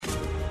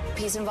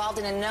He's involved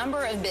in a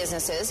number of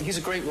businesses. He's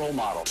a great role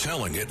model.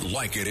 Telling it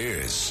like it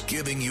is,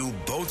 giving you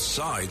both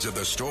sides of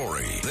the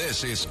story.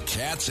 This is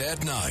Cats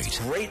at Night.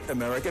 Great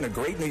American, a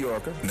great New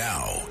Yorker.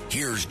 Now,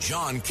 here's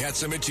John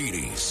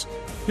Catsimatidis.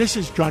 This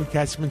is John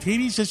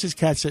Catsimatidis. This is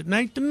Cats at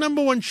Night, the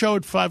number one show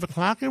at 5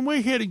 o'clock, and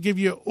we're here to give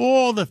you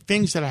all the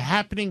things that are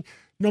happening.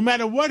 No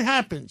matter what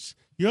happens,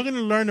 you're going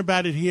to learn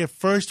about it here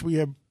first. We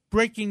have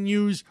breaking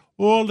news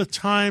all the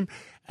time,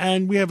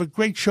 and we have a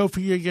great show for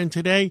you again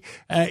today.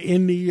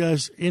 In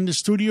the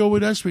studio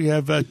with us, we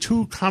have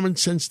two common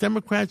sense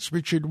Democrats,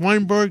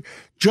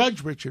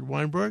 Judge Richard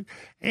Weinberg,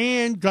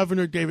 and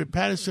Governor David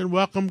Paterson.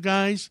 Welcome,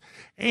 guys.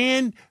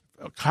 And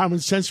a common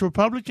sense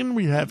Republican,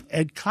 we have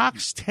Ed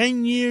Cox,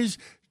 10 years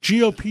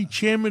GOP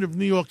chairman of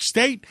New York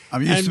State.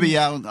 I'm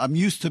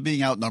used to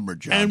being outnumbered,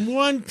 John. And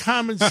one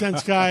common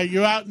sense guy,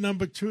 you're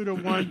outnumbered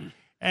 2-1.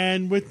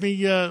 And with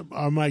me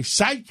are my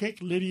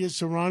sidekick, Lydia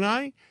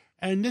Serrani.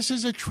 And this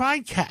is a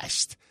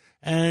TriCast.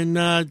 And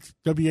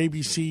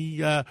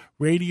WABC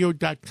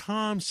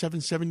radio.com,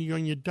 770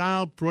 on your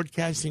dial,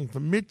 broadcasting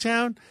from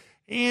Midtown.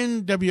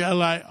 And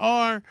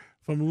WLIR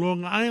from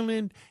Long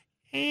Island.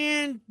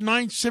 And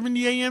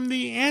 970 AM,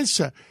 The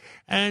Answer.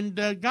 And,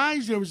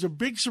 guys, there was a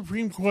big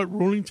Supreme Court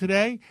ruling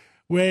today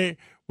where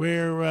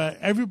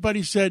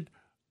everybody said,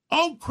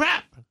 oh,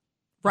 crap.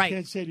 Right. I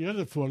can't say the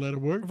other four-letter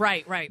word.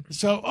 Right.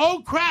 So,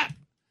 oh, crap.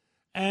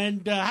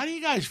 And how do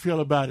you guys feel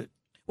about it?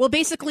 Well,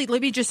 basically,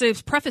 let me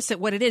just preface it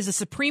what it is. The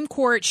Supreme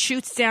Court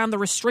shoots down the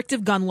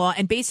restrictive gun law,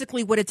 and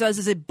basically what it does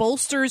is it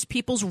bolsters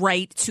people's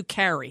right to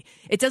carry.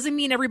 It doesn't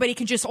mean everybody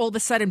can just all of a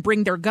sudden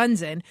bring their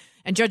guns in.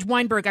 And Judge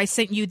Weinberg, I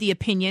sent you the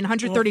opinion,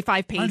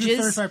 135 pages.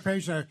 135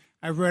 pages.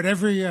 I read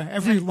every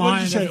line. What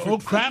did you say? Oh,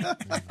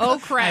 crap? Oh,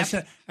 crap.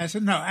 I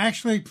said, no,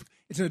 actually,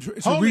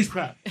 it's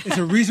crap. It's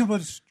a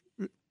reasonable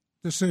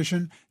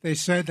decision. They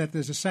said that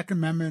there's a Second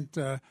Amendment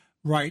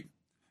right,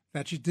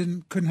 that you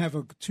couldn't have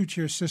a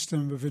two-tier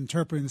system of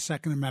interpreting the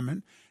Second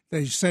Amendment.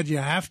 They said you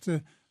have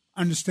to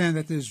understand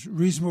that there's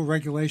reasonable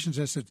regulations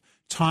as to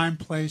time,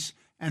 place,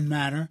 and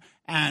manner,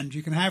 and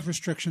you can have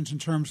restrictions in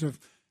terms of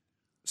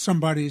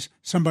somebody's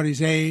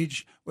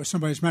age or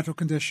somebody's mental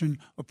condition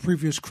or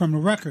previous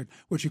criminal record.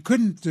 What you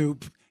couldn't do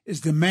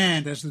is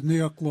demand, as the New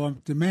York law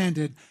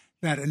demanded,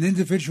 that an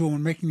individual,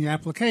 when making the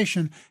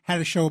application, had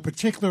to show a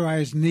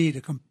particularized need,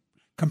 a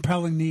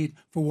compelling need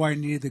for why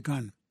he needed the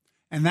gun.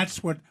 And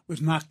that's what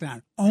was knocked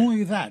down.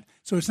 Only that.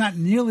 So it's not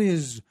nearly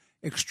as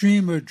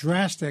extreme or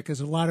drastic as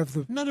a lot of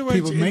the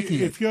people making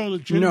it. If you're a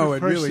legitimate no,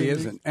 it person, really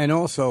isn't. And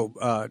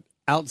also,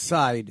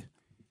 outside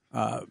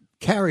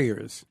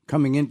carriers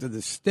coming into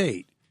the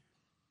state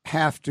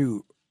have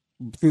to,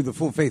 through the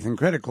full faith and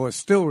credit clause,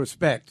 still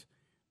respect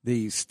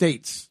the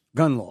state's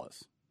gun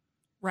laws.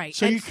 Right.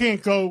 So you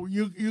can't go.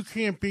 You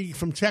can't be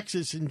from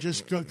Texas and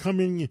just come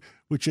in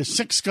with your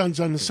 6 guns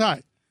on the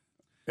side.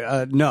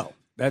 No.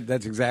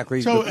 That's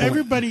exactly so. The point.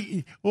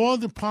 Everybody, all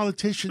the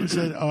politicians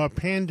that are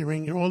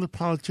pandering and all the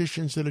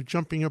politicians that are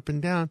jumping up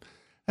and down,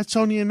 that's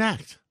only an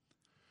act.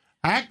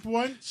 Act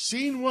 1,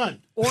 scene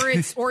 1.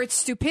 Or it's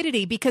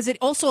stupidity, because it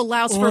also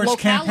allows for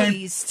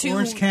localities to...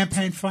 Or it's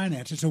campaign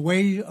finance. It's a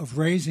way of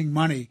raising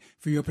money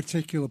for your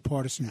particular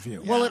partisan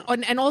view. Well,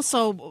 and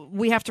also,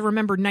 we have to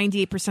remember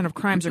 98% of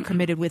crimes are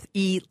committed with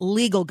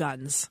illegal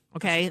guns,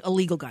 okay?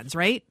 Illegal guns,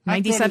 right?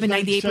 97,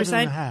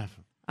 98%?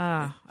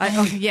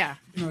 Yeah.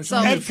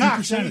 So Ed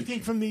Cox,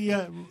 anything from the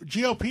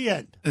GOP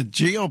end?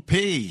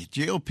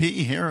 GOP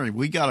here.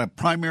 We got a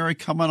primary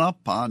coming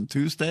up on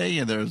Tuesday,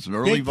 and there's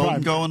early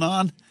voting going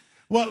on.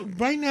 Well,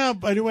 right now,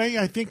 by the way,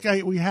 I think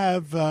we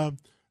have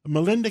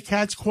Melinda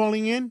Katz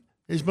calling in.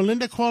 Is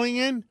Melinda calling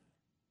in?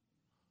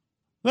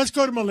 Let's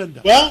go to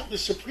Melinda. Well, the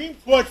Supreme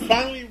Court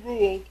finally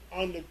ruled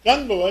on the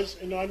gun laws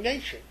in our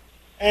nation,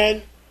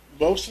 and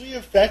mostly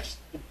affects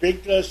the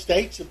big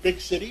states, the big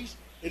cities.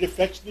 It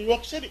affects New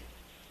York City.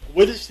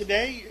 With us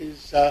today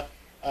is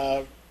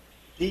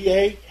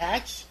D.A.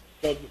 Katz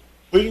from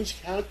Queens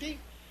County,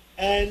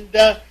 and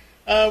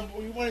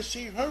we want to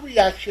see her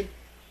reaction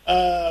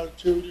to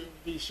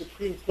the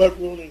Supreme Court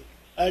ruling.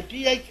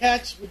 D.A.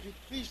 Katz, would you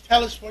please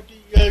tell us what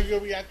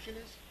your reaction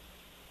is?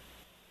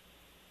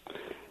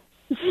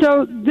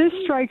 So this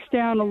strikes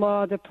down a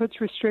law that puts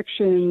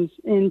restrictions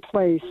in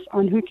place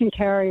on who can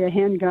carry a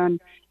handgun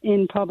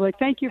in public.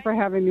 Thank you for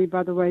having me,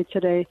 by the way,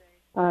 today,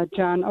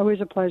 John. Always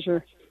a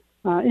pleasure.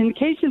 In the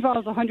case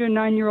involves a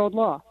 109-year-old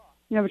law,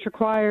 which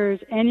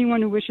requires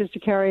anyone who wishes to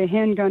carry a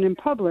handgun in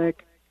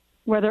public,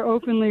 whether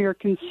openly or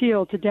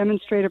concealed, to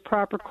demonstrate a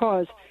proper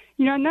cause.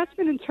 And that's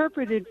been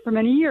interpreted for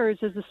many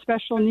years as a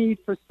special need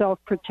for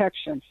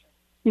self-protection,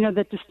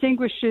 that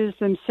distinguishes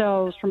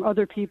themselves from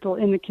other people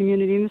in the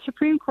community. And the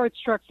Supreme Court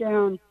struck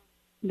down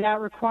that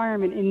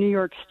requirement in New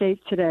York State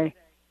today.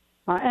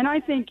 And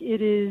I think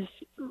it is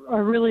a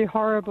really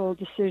horrible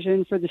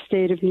decision for the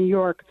state of New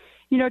York.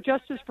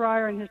 Justice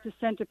Breyer, in his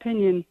dissent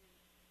opinion,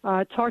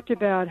 talked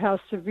about how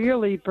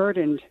severely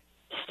burdened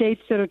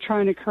states that are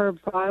trying to curb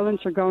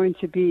violence are going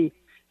to be.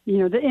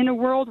 In a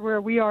world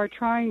where we are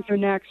trying to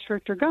enact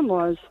stricter gun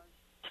laws,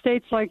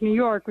 states like New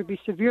York would be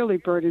severely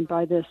burdened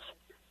by this.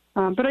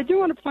 But I do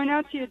want to point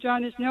out to you,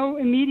 John, there's no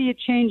immediate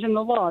change in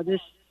the law.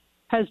 This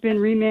has been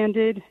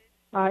remanded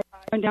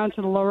down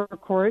to the lower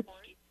courts.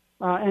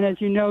 And as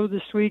you know,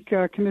 this week,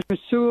 Commissioner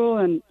Sewell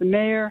and the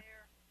mayor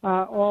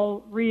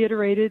all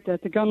reiterated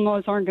that the gun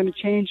laws aren't going to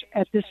change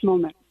at this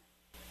moment.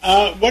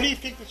 What do you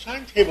think the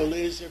timetable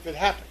is if it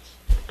happens?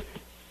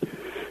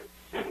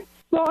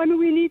 Well, I mean,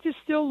 we need to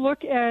still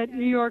look at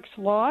New York's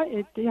law.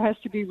 It has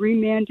to be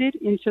remanded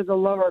into the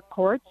lower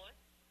courts.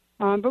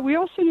 But we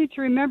also need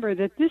to remember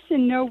that this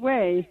in no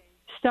way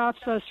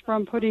stops us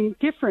from putting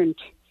different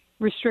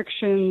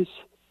restrictions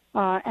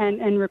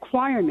and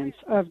requirements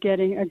of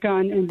getting a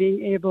gun and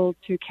being able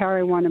to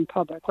carry one in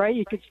public, right?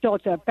 You could still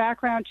have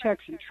background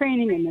checks and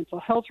training and mental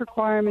health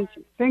requirements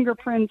and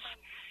fingerprints.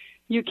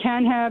 You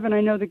can have, and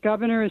I know the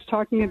governor is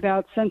talking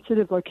about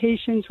sensitive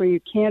locations where you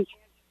can't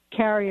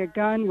carry a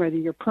gun, whether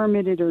you're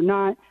permitted or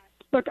not.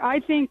 Look,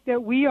 I think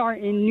that we are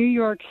in New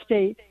York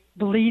State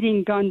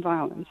bleeding gun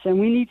violence, and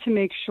we need to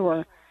make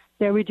sure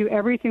that we do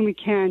everything we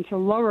can to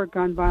lower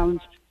gun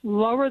violence,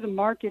 lower the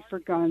market for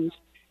guns,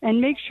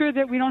 and make sure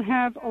that we don't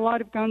have a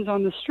lot of guns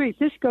on the street.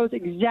 This goes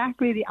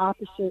exactly the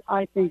opposite,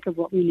 I think, of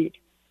what we need.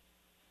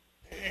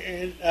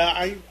 And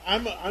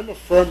I'm a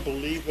firm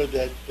believer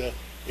that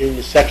in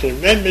the Second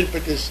Amendment,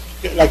 but there's,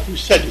 like you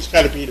said, there's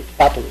got to be the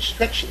proper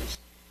restrictions,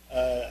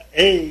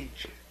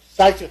 age,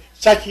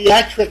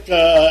 psychiatric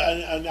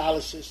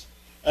analysis,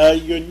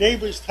 your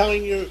neighbors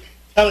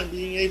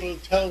being able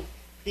to tell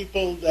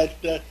people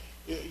that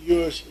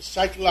you're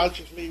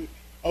psychologically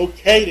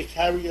okay to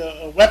carry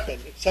a weapon,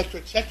 et cetera,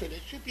 et cetera. There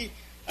should be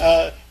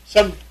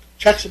some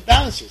checks and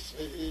balances.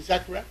 Is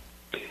that correct?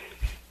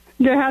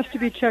 There has to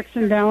be checks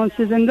and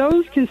balances, and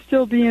those can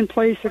still be in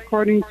place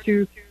according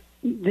to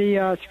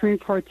the Supreme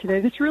Court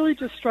today. This really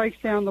just strikes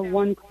down the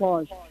one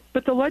clause.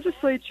 But the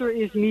legislature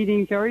is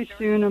meeting very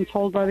soon, I'm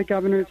told by the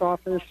governor's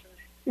office,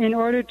 in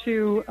order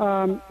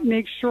to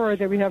make sure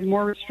that we have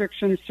more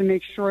restrictions, to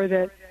make sure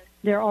that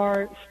there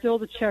are still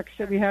the checks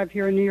that we have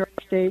here in New York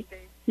State.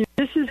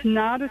 This is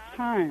not a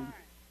time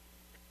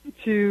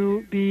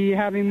to be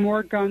having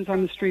more guns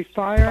on the street.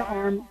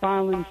 Firearm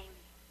violence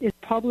is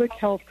a public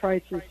health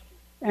crisis,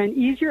 and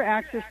easier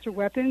access to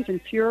weapons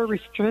and fewer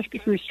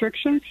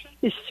restrictions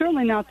is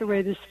certainly not the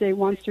way this state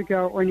wants to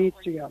go or needs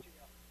to go.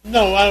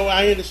 No,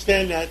 I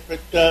understand that,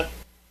 but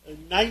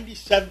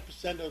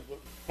 97% of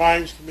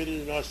crimes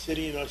committed in our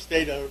city and our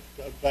state are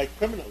by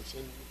criminals,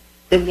 and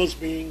criminals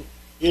being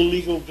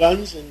illegal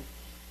guns, and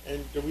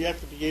we have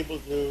to be able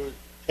to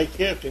take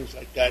care of things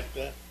like that.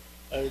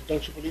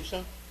 Don't you believe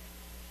so?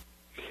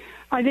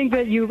 I think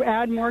that you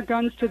add more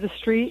guns to the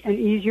street and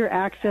easier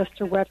access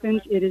to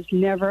weapons. It is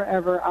never,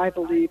 ever, I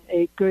believe,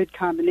 a good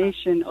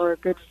combination or a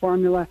good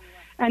formula.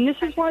 And this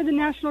is why the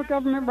national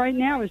government right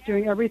now is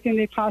doing everything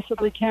they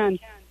possibly can.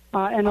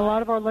 And a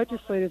lot of our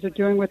legislators are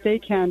doing what they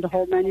can to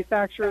hold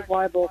manufacturers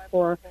liable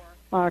for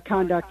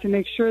conduct, to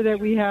make sure that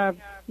we have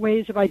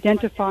ways of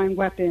identifying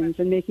weapons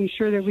and making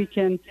sure that we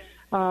can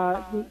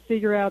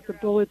figure out the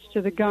bullets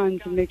to the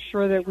guns and make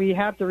sure that we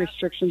have the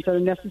restrictions that are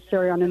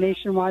necessary on a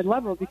nationwide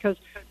level. Because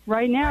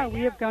right now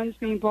we have guns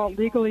being bought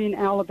legally in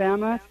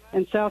Alabama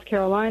and South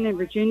Carolina and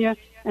Virginia,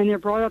 and they're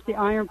brought up the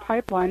iron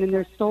pipeline, and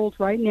they're sold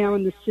right now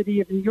in the city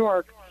of New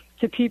York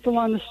to people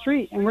on the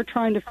street. And we're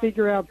trying to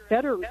figure out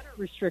better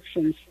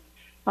restrictions,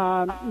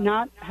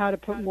 not how to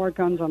put more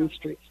guns on the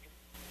streets.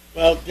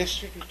 Well,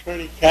 District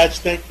Attorney Katz,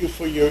 thank you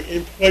for your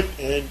input,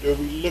 and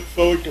we look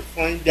forward to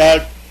find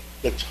out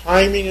the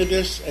timing of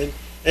this, and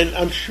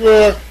I'm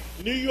sure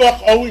New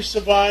York always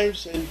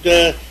survives, and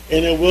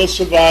it will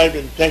survive,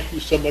 and thank you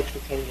so much for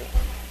coming on.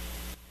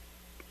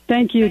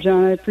 Thank you,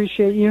 John. I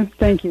appreciate you.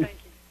 Thank you.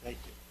 Thank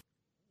you.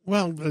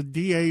 Well,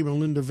 DA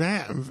Melinda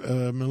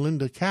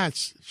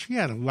Katz, she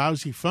had a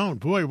lousy phone.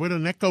 Boy, what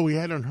an echo we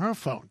had on her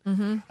phone.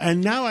 Mm-hmm.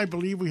 And now I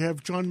believe we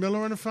have John Miller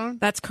on the phone?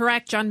 That's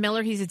correct. John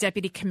Miller, he's a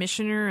Deputy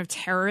Commissioner of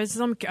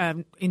Terrorism,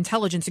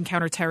 Intelligence and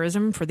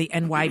Counterterrorism for the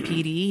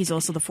NYPD. He's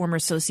also the former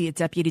Associate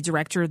Deputy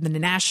Director of the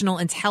National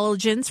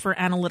Intelligence for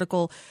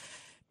Analytical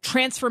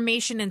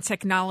Transformation and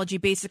Technology.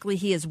 Basically,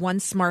 he is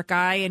one smart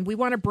guy, and we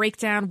want to break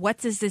down what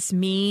does this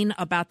mean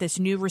about this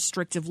new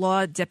restrictive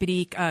law.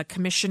 Deputy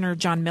Commissioner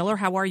John Miller,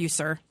 how are you,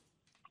 sir?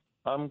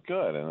 I'm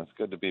good, and it's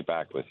good to be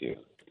back with you.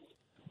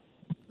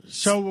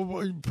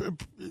 So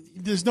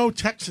there's no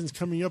Texans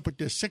coming up with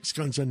their 6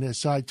 guns on their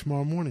side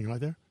tomorrow morning, are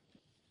there?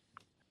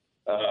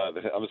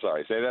 I'm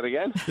sorry, say that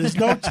again? There's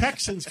no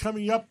Texans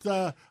coming up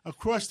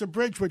across the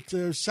bridge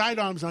with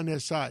sidearms on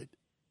their side.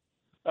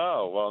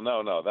 Oh, well,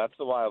 no. That's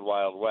the Wild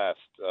Wild West.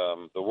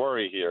 The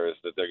worry here is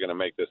that they're going to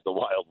make this the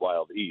Wild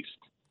Wild East.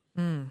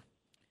 Mm.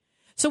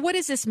 So what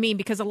does this mean?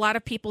 Because a lot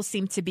of people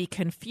seem to be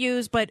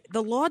confused, but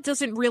the law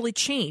doesn't really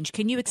change.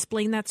 Can you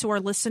explain that to our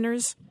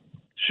listeners?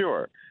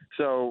 Sure.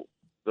 So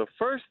the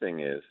first thing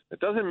is it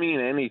doesn't mean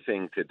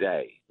anything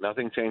today.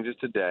 Nothing changes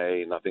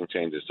today. Nothing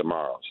changes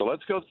tomorrow. So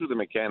let's go through the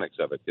mechanics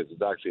of it because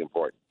it's actually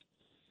important.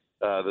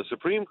 The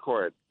Supreme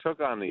Court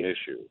took on the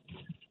issue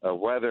of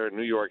whether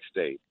New York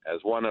State, as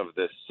one of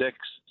the 6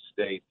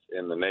 states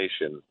in the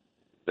nation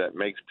that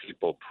makes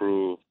people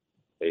prove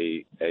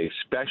a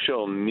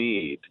special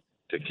need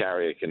to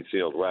carry a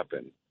concealed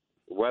weapon,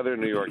 whether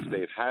New York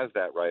State has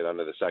that right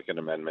under the Second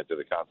Amendment to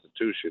the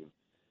Constitution,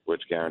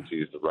 which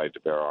guarantees the right to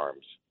bear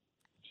arms.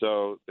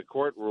 So the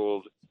court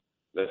ruled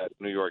that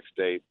New York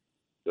State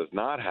does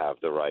not have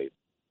the right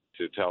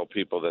to tell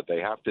people that they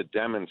have to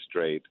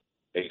demonstrate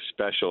a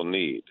special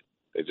need.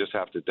 They just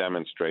have to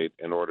demonstrate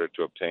in order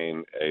to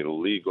obtain a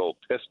legal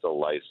pistol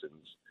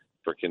license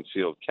for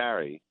concealed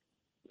carry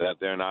that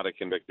they're not a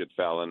convicted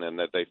felon and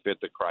that they fit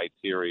the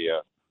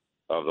criteria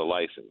of the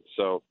license.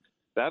 So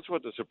that's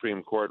what the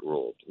Supreme Court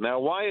ruled. Now,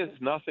 why is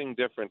nothing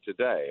different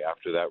today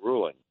after that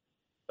ruling?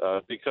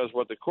 Because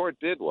what the court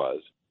did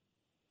was,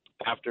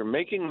 after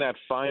making that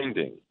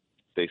finding,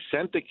 they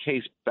sent the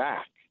case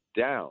back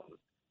down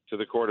to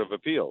the Court of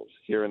Appeals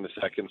here in the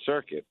Second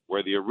Circuit,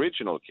 where the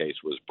original case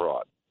was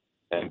brought,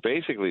 and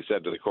basically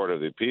said to the Court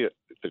of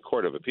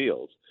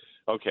Appeals,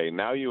 okay,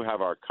 now you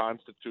have our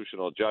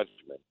constitutional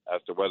judgment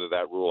as to whether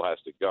that rule has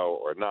to go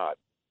or not.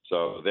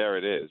 So there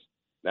it is.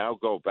 Now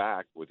go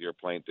back with your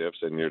plaintiffs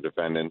and your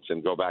defendants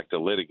and go back to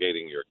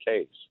litigating your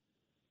case.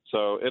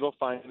 So it'll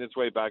find its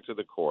way back to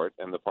the court,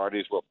 and the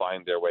parties will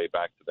find their way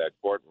back to that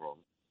courtroom,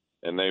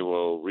 and they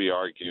will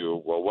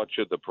re-argue, well, what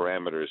should the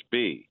parameters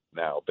be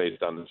now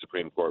based on the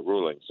Supreme Court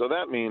ruling? So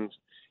that means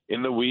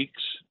in the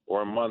weeks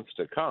or months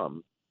to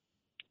come,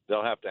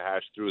 they'll have to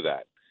hash through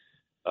that.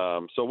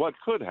 So what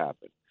could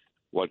happen?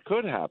 What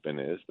could happen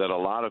is that a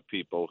lot of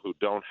people who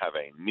don't have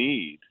a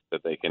need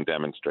that they can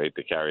demonstrate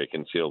to carry a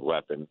concealed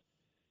weapon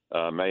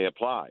may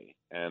apply,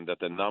 and that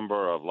the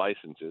number of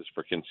licenses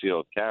for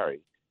concealed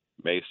carry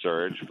may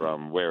surge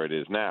from where it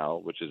is now,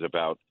 which is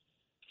about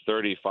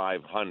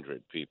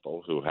 3,500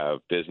 people who have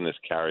business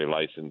carry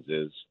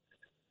licenses,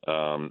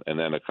 and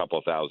then a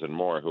couple thousand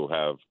more who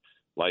have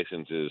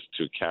licenses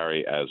to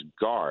carry as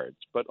guards,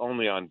 but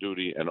only on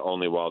duty and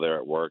only while they're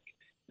at work,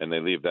 and they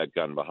leave that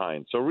gun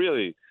behind. So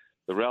really,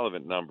 the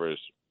relevant number is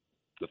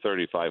the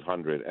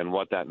 3,500, and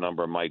what that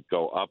number might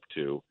go up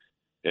to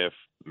if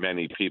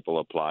many people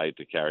applied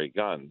to carry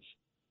guns.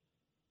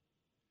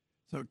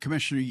 So,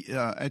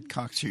 Commissioner Ed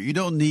Cox here, you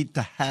don't need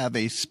to have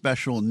a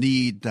special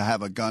need to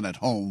have a gun at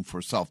home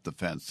for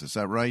self-defense. Is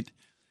that right?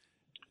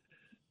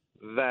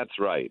 That's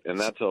right, and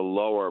that's a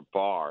lower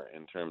bar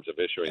in terms of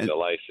issuing the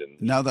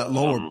license. Now that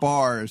lower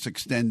bar is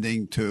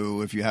extending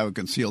to if you have a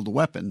concealed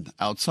weapon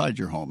outside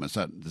your home. Is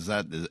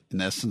that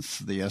in essence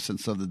the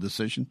essence of the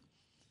decision?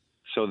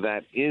 So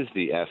that is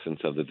the essence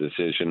of the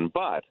decision,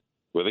 but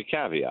with a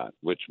caveat,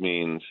 which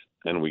means,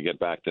 and we get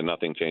back to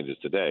nothing changes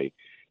today,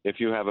 if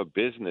you have a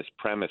business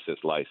premises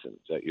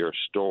license at your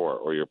store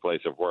or your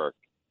place of work,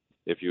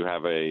 if you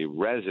have a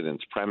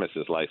residence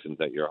premises license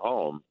at your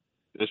home,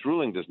 this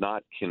ruling does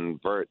not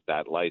convert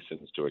that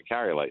license to a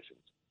carry license.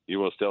 You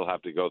will still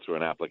have to go through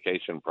an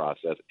application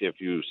process,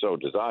 if you so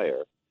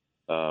desire,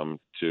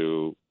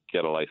 to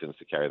get a license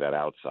to carry that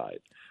outside.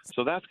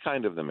 So that's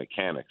kind of the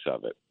mechanics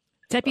of it.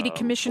 Deputy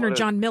Commissioner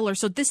John Miller,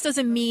 so this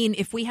doesn't mean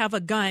if we have a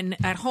gun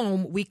at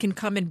home, we can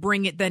come and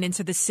bring it then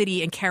into the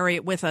city and carry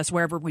it with us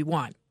wherever we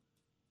want.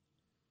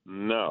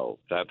 No,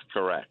 that's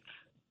correct.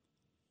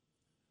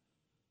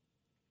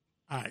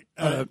 All right.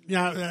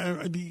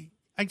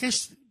 I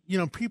guess,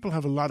 people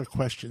have a lot of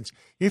questions.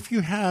 If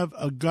you have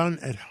a gun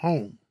at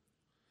home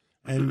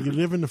and you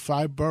live in the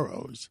 5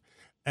 boroughs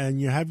and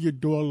you have your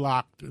door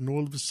locked and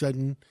all of a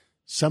sudden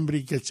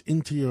somebody gets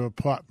into your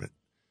apartment,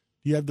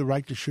 do you have the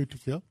right to shoot to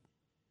kill?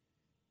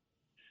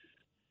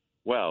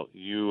 Well,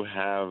 you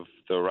have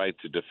the right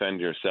to defend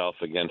yourself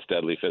against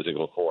deadly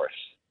physical force.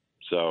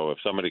 So if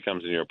somebody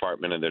comes in your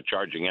apartment and they're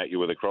charging at you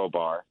with a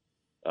crowbar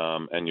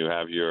and you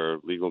have your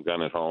legal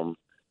gun at home,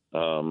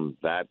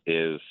 that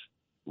is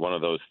one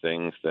of those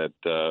things that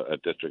a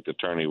district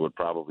attorney would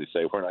probably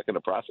say, we're not going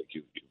to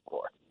prosecute you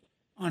for.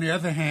 On the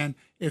other hand,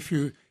 if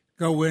you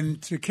go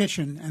into the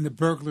kitchen and the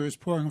burglar is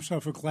pouring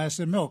himself a glass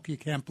of milk, you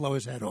can't blow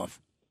his head off.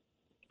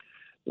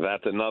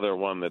 That's another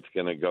one that's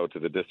going to go to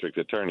the district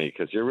attorney,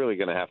 because you're really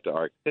going to have to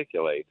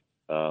articulate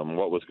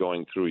what was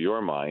going through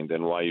your mind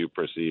and why you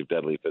perceive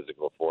deadly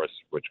physical force,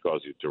 which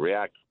caused you to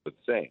react the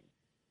same.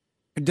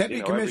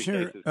 Deputy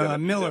Commissioner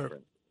Miller,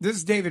 this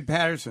is David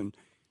Patterson.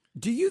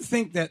 Do you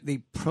think that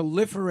the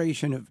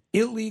proliferation of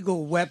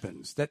illegal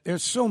weapons, that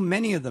there's so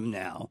many of them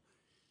now,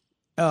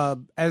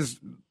 as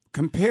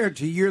compared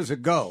to years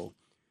ago,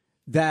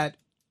 that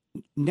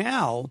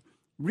now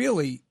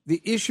really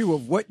the issue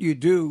of what you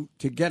do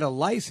to get a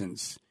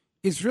license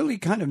is really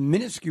kind of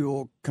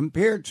minuscule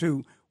compared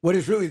to what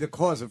is really the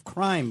cause of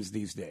crimes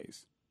these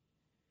days?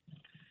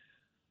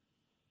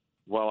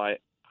 Well, I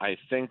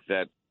think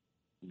that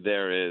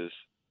there is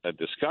a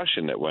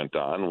discussion that went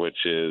on,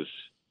 which is,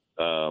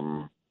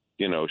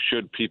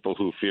 should people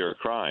who fear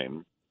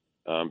crime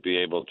be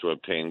able to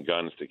obtain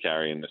guns to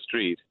carry in the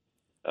street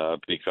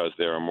because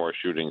there are more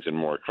shootings and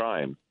more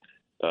crime?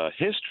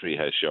 History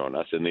has shown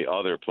us in the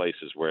other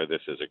places where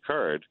this has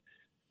occurred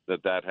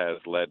that has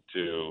led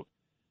to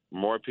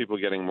more people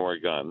getting more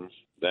guns,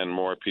 then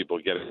more people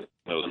getting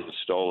guns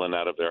stolen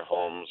out of their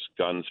homes,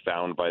 guns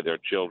found by their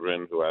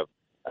children who have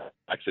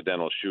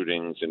accidental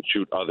shootings and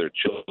shoot other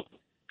children,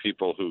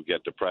 people who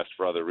get depressed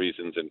for other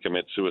reasons and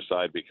commit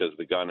suicide because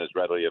the gun is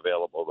readily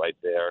available right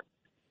there.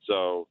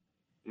 So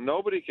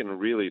nobody can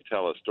really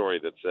tell a story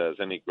that says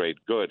any great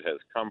good has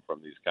come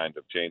from these kind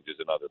of changes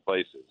in other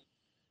places.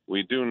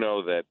 We do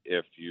know that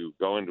if you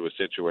go into a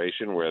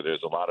situation where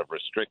there's a lot of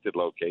restricted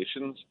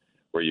locations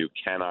where you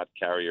cannot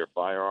carry your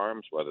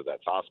firearms, whether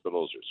that's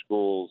hospitals or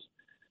schools,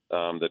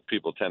 that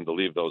people tend to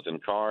leave those in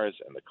cars,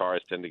 and the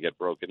cars tend to get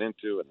broken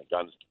into, and the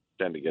guns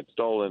tend to get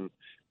stolen,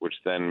 which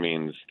then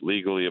means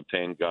legally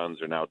obtained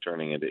guns are now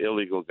turning into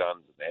illegal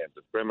guns in the hands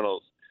of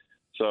criminals.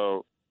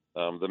 So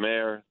the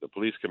mayor, the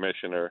police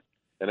commissioner,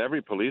 and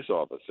every police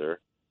officer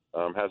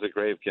has a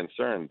grave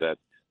concern that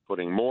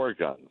putting more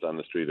guns on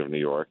the street of New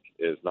York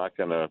is not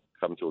going to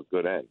come to a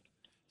good end.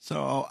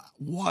 So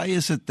why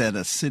is it that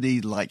a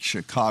city like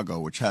Chicago,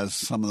 which has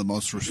some of the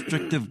most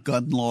restrictive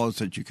gun laws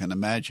that you can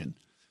imagine,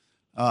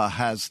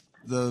 has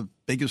the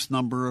biggest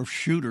number of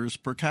shooters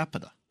per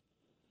capita?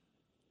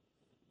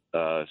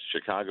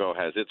 Chicago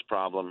has its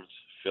problems.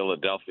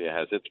 Philadelphia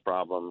has its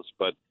problems.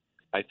 But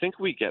I think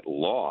we get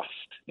lost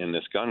in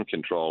this gun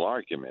control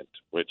argument,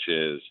 which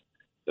is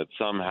that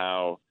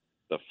somehow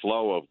the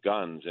flow of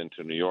guns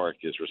into New York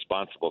is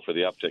responsible for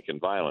the uptick in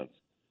violence.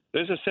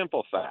 There's a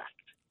simple fact.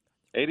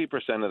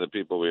 80% of the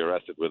people we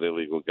arrested with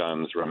illegal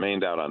guns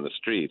remained out on the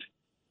street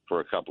for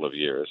a couple of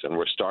years, and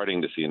we're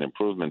starting to see an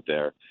improvement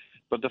there.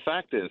 But the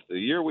fact is, the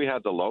year we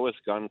had the lowest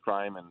gun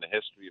crime in the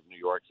history of New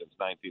York since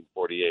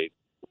 1948,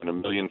 when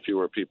 1 million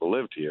fewer people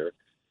lived here,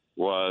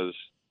 was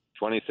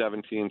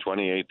 2017,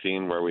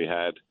 2018, where we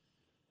had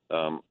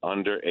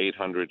under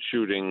 800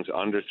 shootings,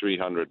 under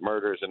 300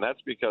 murders. And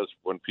that's because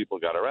when people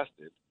got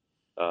arrested,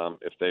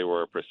 if they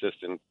were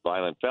persistent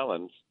violent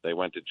felons, they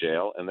went to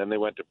jail and then they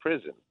went to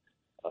prison.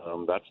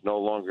 That's no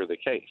longer the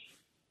case.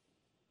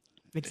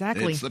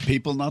 Exactly. It's the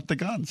people, not the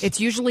guns. It's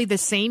usually the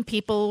same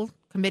people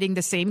committing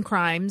the same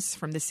crimes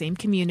from the same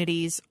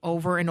communities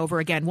over and over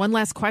again. One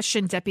last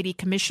question, Deputy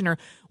Commissioner.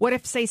 What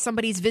if, say,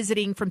 somebody's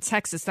visiting from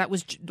Texas? That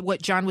was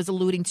what John was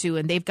alluding to,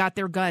 and they've got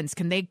their guns.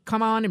 Can they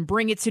come on and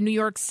bring it to New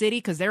York City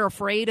because they're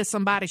afraid of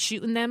somebody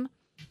shooting them?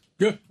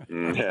 Yeah.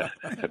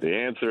 The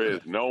answer is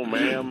no,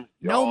 ma'am.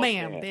 No,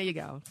 ma'am. There you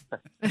go.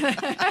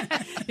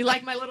 You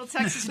like my little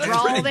Texas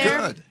drawl there?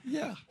 Good.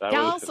 Yeah.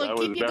 Y'all also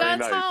keep your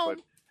guns home.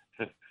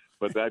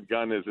 But that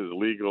gun is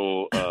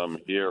legal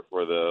here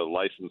for the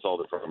license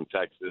holder from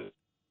Texas.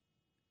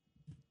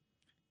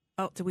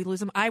 Oh, did we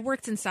lose him? I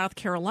worked in South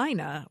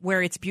Carolina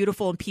where it's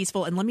beautiful and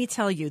peaceful. And let me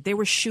tell you, there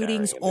were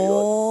shootings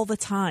all the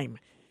time.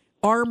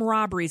 Armed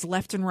robberies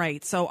left and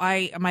right. So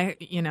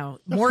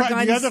more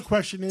guns the other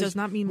question is, does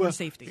not mean more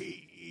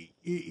safety.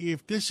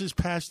 If this is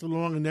passed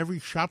along and every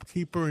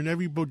shopkeeper and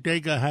every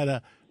bodega had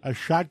a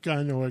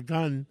shotgun or a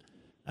gun,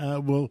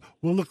 will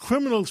the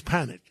criminals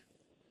panic?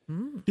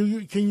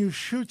 Can you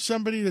shoot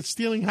somebody that's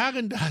stealing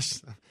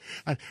Häagen-Dazs?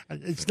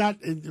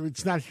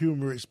 It's not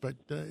humorous, but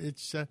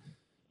it's.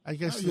 I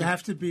guess you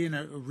have to be in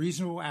a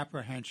reasonable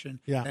apprehension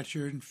that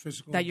you're in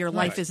physical that your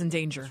life is in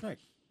danger. That's right.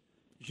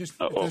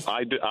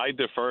 I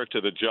defer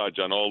to the judge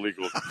on all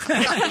legal.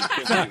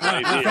 Thank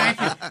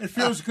you. It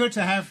feels good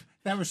to have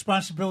that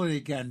responsibility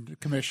again,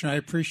 Commissioner. I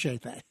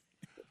appreciate that.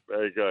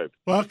 Very good.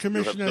 Well,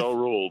 Commissioner, you have so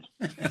ruled.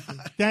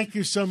 Thank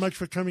you so much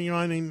for coming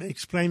on and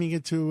explaining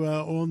it to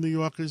all New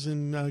Yorkers,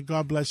 and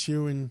God bless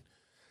you. And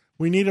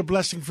we need a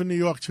blessing for New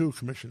York too,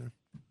 Commissioner.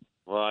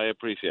 Well, I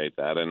appreciate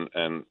that.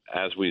 And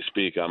as we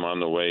speak, I'm on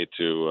the way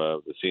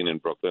to the scene in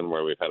Brooklyn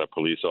where we've had a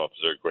police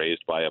officer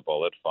grazed by a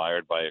bullet,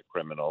 fired by a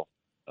criminal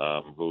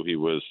who he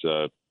was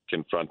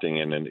confronting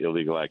in an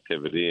illegal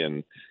activity.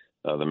 And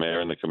the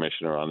mayor and the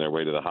commissioner are on their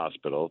way to the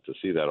hospital to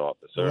see that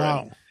officer.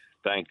 Wow. And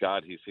thank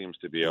God he seems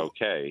to be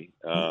okay.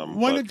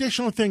 One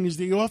additional thing, is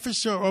the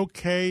officer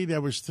okay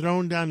that was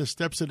thrown down the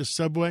steps of the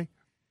subway?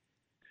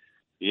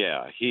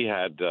 Yeah, he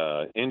had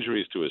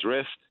injuries to his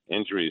wrist,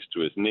 injuries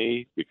to his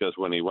knee, because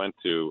when he went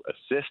to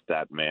assist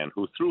that man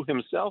who threw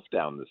himself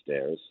down the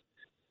stairs,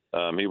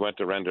 he went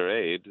to render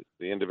aid.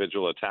 The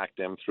individual attacked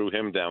him, threw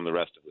him down the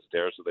rest of the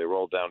stairs, so they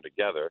rolled down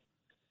together,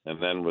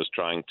 and then was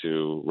trying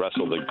to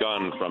wrestle the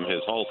gun from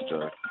his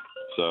holster.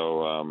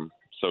 So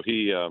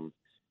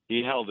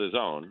he held his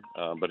own,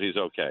 but he's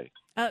okay.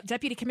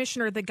 Deputy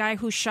Commissioner, the guy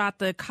who shot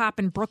the cop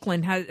in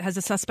Brooklyn, has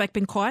a suspect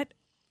been caught?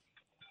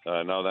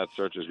 No, that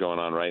search is going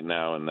on right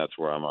now, and that's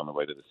where I'm on the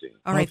way to the scene.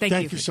 All right,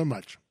 thank you so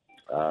much.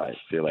 All right,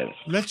 see you later.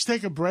 Let's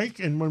take a break,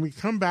 and when we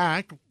come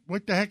back,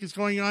 what the heck is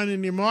going on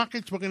in the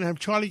markets? We're going to have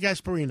Charlie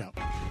Gasparino.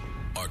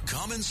 A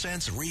common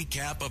sense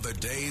recap of the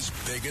day's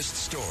biggest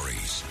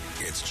stories.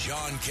 It's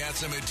John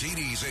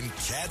Catsimatidis and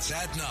Cats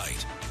at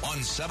Night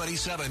on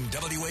 77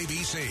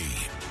 WABC.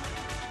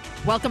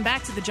 Welcome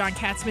back to the John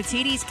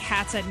Catsimatidis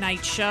Cats at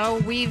Night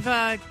show. We've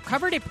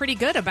covered it pretty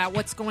good about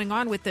what's going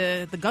on with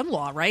the gun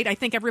law, right? I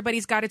think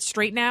everybody's got it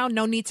straight now.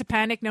 No need to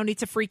panic. No need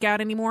to freak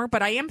out anymore.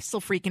 But I am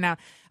still freaking out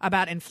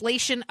about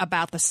inflation,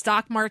 about the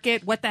stock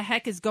market. What the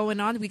heck is going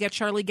on? We got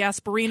Charlie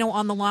Gasparino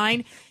on the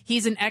line.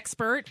 He's an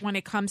expert when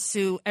it comes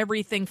to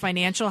everything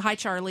financial. Hi,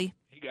 Charlie.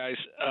 Hey, guys.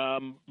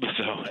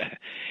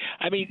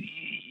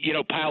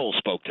 Powell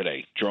spoke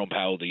today. Jerome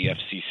Powell, the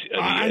FCC.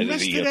 I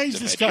missed today's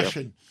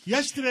discussion.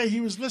 Yesterday,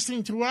 he was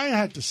listening to what I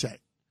had to say.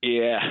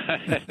 Yeah.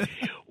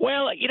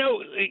 Well,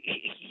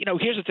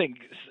 here's the thing.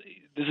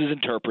 This is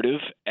interpretive,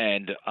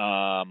 and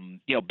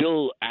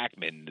Bill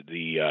Ackman,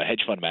 the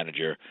hedge fund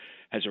manager,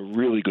 has a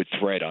really good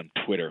thread on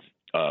Twitter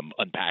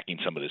unpacking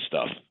some of this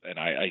stuff. And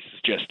I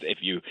suggest if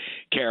you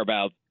care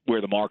about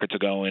where the markets are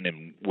going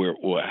and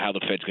how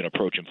the Fed's going to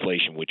approach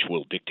inflation, which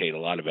will dictate a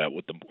lot about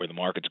where the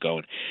market's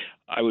going,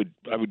 I would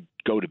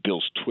go to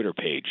Bill's Twitter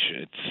page.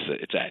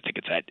 I think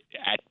it's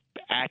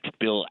at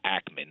Bill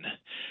Ackman.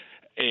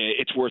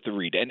 It's worth a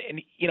read. And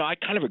I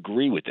kind of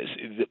agree with this.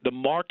 The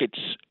markets,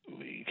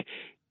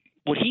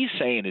 what he's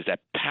saying is that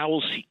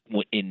Powell's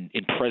in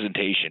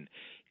presentation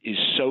is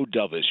so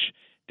dovish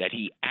that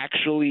he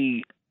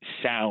actually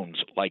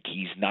sounds like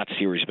he's not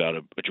serious about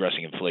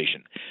addressing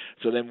inflation.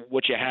 So then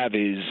what you have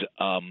is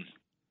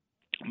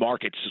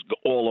markets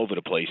all over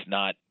the place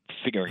not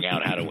figuring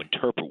out how to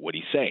interpret what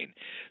he's saying.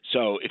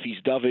 So if he's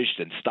dovish,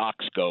 then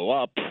stocks go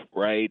up,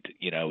 right?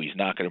 He's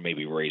not going to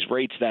maybe raise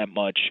rates that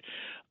much.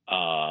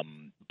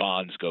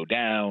 Bonds go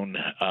down.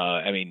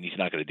 He's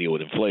not going to deal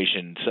with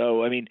inflation.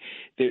 So,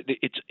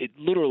 it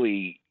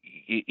literally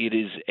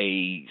is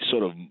a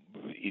sort of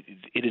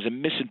it is a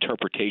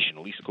misinterpretation,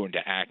 at least according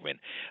to Ackman,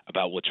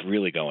 about what's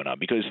really going on,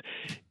 because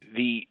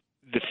the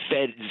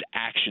Fed's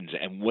actions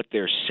and what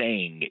they're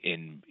saying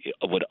in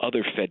what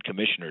other Fed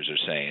commissioners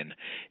are saying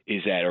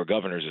is that, or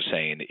governors are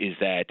saying, is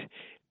that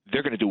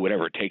they're going to do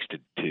whatever it takes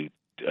to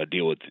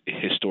deal with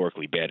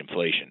historically bad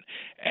inflation,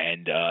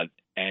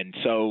 and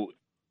so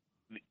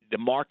the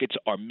markets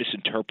are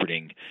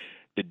misinterpreting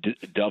the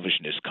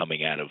dovishness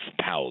coming out of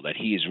Powell, that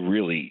he is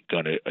really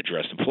going to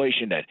address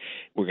inflation, that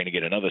we're going to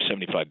get another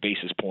 75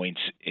 basis points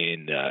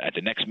at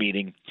the next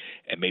meeting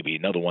and maybe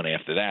another one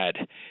after that,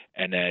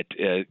 and that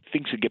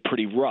things could get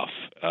pretty rough.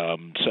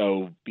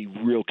 So be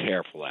real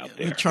careful out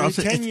there. Charles,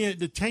 the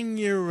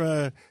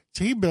 10-year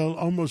T-bill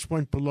almost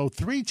went below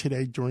 3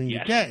 today during the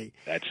day.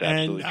 That's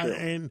absolutely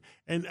true.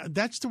 And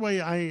that's the way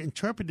I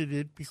interpreted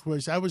it,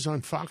 because I was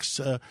on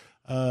Fox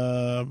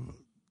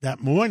that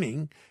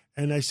morning,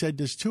 and I said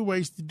there's 2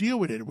 ways to deal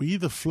with it. We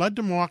either flood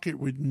the market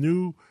with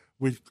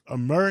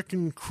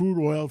American crude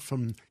oil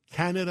from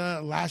Canada,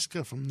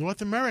 Alaska, from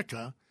North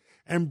America,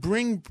 and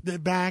bring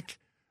back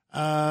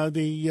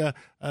the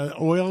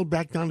oil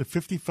back down to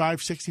 $55,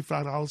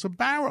 $65 a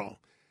barrel.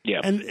 Yeah.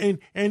 And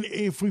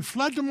if we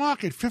flood the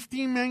market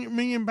 15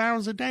 million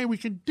barrels a day, we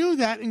could do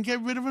that and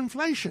get rid of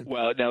inflation.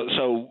 Well, now,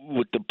 so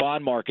what the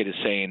bond market is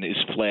saying is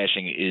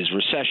flashing is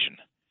recession.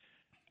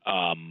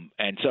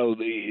 And so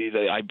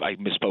I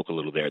misspoke a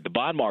little there. The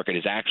bond market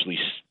is actually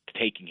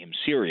taking him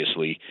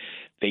seriously.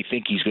 They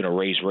think he's going to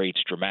raise rates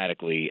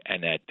dramatically,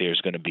 and that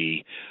there's going to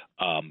be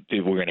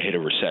we're going to hit a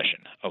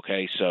recession.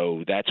 Okay,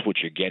 so that's what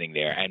you're getting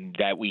there, and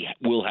that we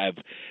will have,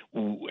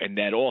 and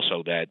that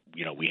also that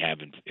we have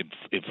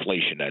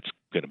inflation that's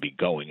going to be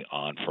going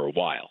on for a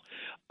while.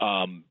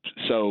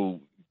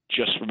 So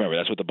just remember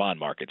that's what the bond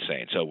market's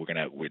saying. So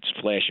it's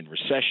flashing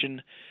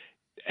recession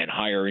and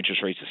higher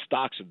interest rates. The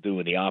stocks are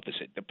doing the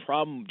opposite. The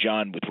problem,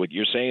 John, with what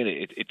you're saying,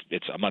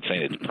 it's I'm not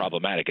saying it's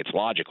problematic. It's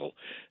logical.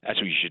 That's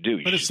what you should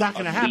do. But it's not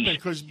going to happen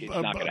because it's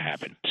not going to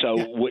happen. So,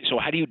 so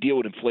how do you deal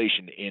with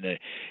inflation in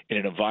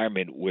an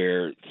environment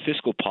where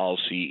fiscal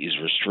policy is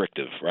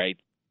restrictive, right?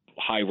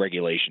 High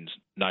regulations,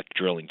 not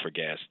drilling for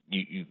gas.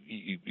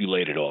 You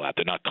laid it all out.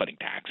 They're not cutting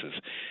taxes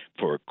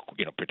for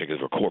particularly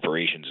for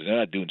corporations. They're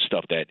not doing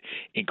stuff that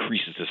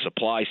increases the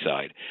supply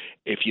side.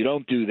 If you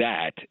don't do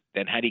that,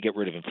 then how do you get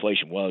rid of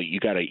inflation? Well, you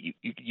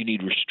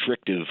need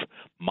restrictive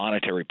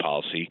monetary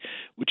policy,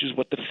 which is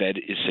what the Fed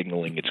is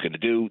signaling it's going to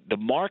do. The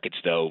markets,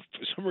 though,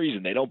 for some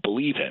reason, they don't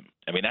believe him.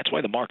 That's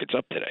why the market's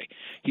up today.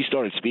 He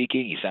started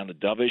speaking. He sounded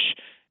dovish,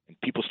 and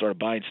people started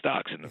buying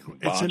stocks. And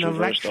it's an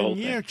election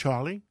year,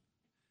 Charlie.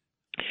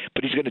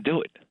 But he's going to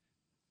do it.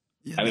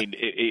 Yeah,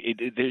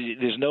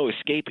 there's no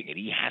escaping it.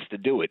 He has to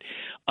do it,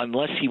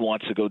 unless he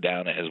wants to go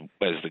down as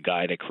the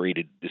guy that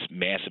created this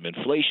massive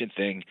inflation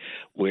thing,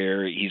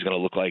 where he's going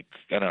to look like,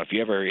 I don't know if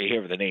you ever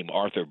hear of the name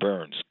Arthur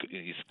Burns.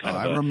 He's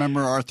I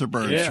remember Arthur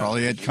Burns.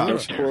 Charlie had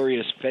comments.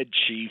 Notorious Fed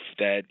chief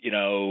that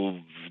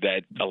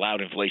that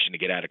allowed inflation to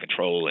get out of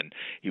control, and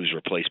he was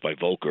replaced by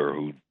Volcker,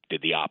 who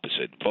did the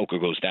opposite. Volcker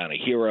goes down a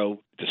hero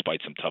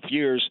despite some tough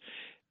years.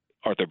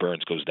 Arthur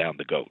Burns goes down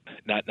the goat.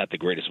 Not the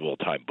greatest of all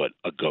time, but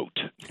a goat.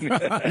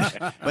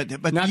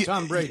 but not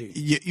Tom Brady.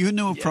 You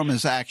knew from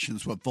his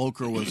actions what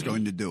Volcker was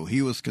going to do.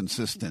 He was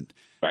consistent.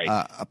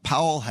 Right.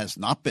 Powell has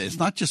not been. It's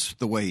not just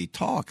the way he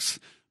talks,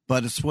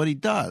 but it's what he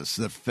does.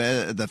 The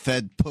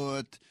Fed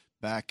put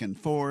back and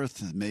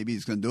forth. Maybe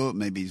he's going to do it.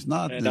 Maybe he's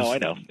not. No, I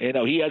know.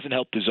 He hasn't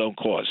helped his own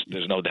cause.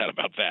 There's no doubt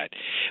about that.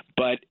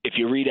 But if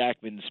you read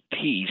Ackman's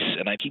piece,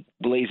 and I keep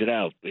lays it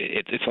out,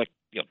 it's like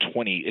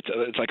 20.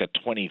 It's like a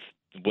 20.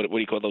 What do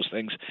you call those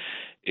things?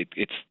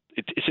 It's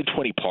in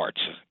 20 parts,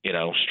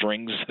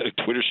 strings,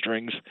 Twitter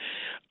strings,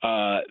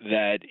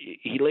 that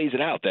he lays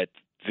it out that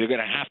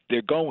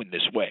they're going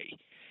this way.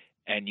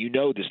 And you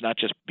know this not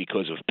just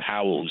because of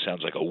Powell, who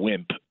sounds like a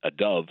wimp, a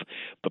dove,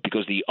 but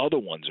because the other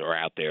ones are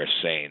out there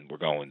saying we're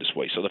going this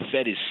way. So the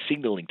Fed is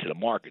signaling to the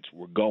markets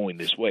we're going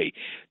this way.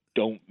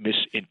 Don't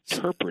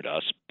misinterpret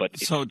us. But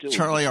so,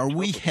 Charlie, are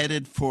we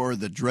headed for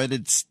the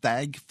dreaded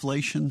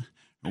stagflation,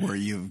 where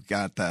you've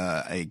got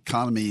an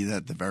economy that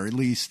at the very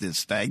least is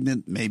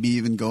stagnant, maybe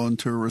even going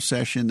to a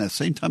recession? At the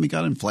same time, you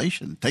got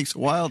inflation. It takes a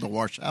while to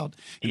wash out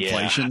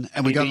inflation,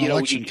 and we got an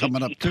election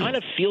coming up, too. It kind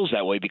of feels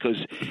that way because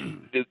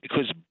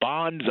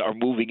bonds are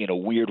moving in a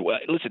weird way.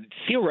 Listen,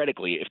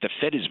 theoretically, if the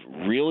Fed is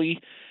really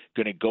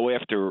going to go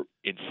after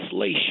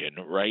inflation,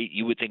 right,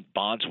 you would think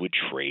bonds would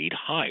trade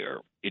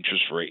higher.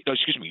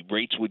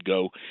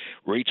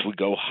 Rates would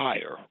go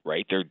higher,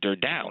 right? They're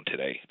down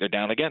today. They're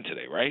down again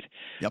today, right?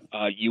 Yep.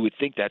 You would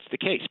think that's the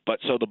case. But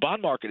so the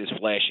bond market is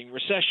flashing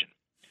recession.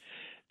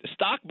 The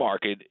stock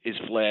market is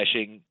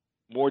flashing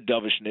more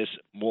dovishness,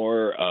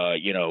 more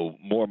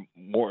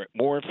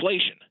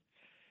inflation.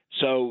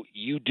 So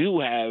you do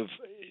have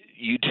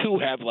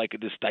like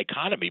this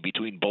dichotomy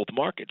between both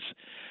markets.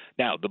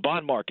 Now, the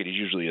bond market is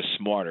usually a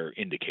smarter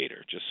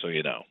indicator, just so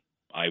you know.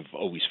 I've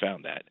always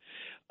found that.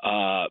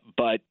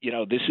 But,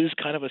 this is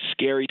kind of a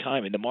scary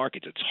time in the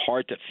markets. It's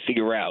hard to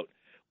figure out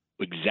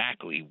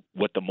exactly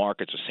what the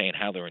markets are saying,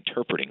 how they're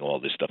interpreting all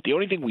this stuff. The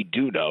only thing we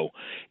do know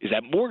is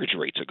that mortgage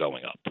rates are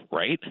going up,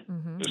 right?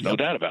 Mm-hmm. There's no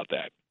doubt about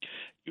that.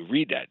 You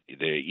read that,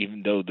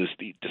 even though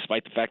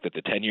despite the fact that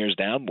the 10 years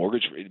down,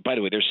 mortgage. By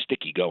the way, they're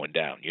sticky going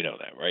down. You know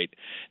that, right?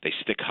 They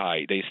stick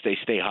high. They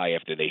stay high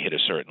after they hit a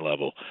certain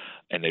level,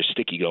 and they're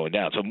sticky going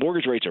down. So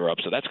mortgage rates are up.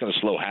 So that's going to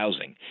slow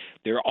housing.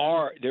 And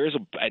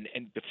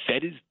the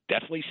Fed is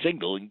definitely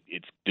signaling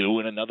it's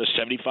doing another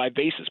 75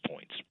 basis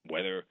points,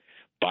 whether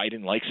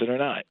Biden likes it or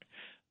not.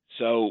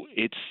 So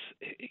it's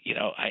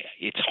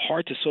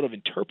hard to sort of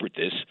interpret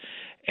this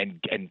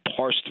and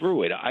parse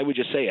through it. I would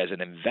just say, as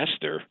an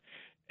investor,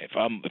 if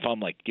I'm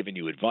like giving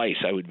you advice,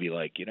 I would be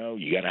like, you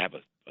got to have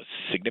a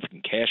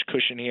significant cash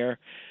cushion here.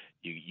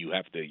 You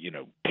have to,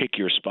 pick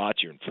your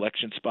spots, your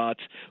inflection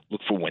spots.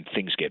 Look for when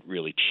things get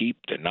really cheap.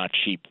 They're not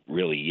cheap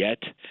really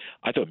yet.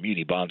 I thought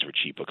muni bonds were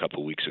cheap a couple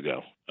of weeks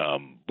ago,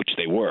 which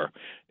they were.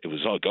 It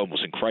was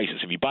almost in crisis.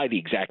 If you buy the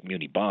exact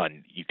muni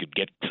bond, you could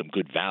get some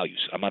good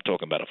values. I'm not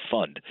talking about a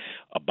fund,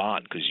 a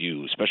bond, because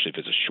especially if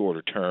it's a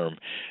shorter term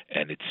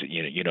and it's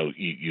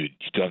you've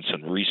done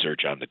some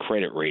research on the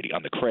credit rating,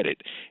 on the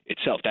credit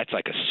itself. That's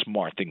like a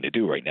smart thing to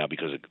do right now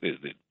because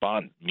the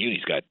bond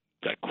munis got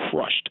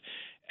crushed.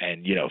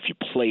 And if you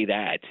play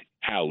that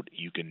out,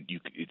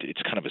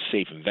 it's kind of a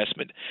safe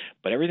investment.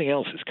 But everything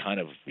else is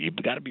you've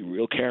got to be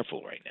real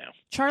careful right now.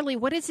 Charlie,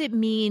 what does it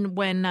mean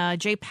when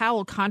Jay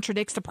Powell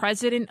contradicts the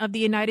president of the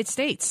United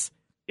States?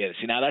 Yeah,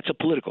 see, now that's a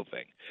political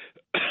thing.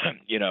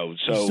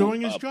 So he's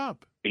doing his job.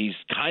 He's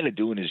kind of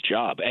doing his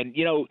job, and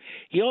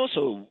he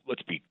also,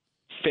 let's be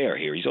fair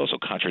here, he's also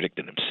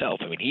contradicting himself.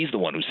 I mean, he's the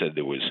one who said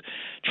there was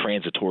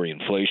transitory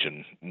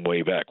inflation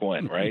way back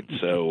when, right?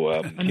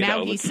 So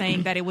now he's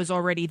saying that it was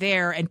already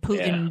there, and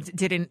Putin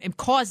didn't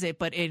cause it,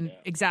 but it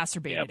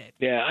exacerbated it.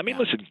 Yeah, I mean,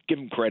 listen, give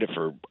him credit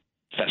for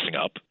fessing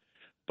up,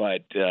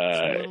 but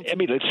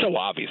it's so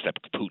obvious that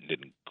Putin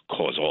didn't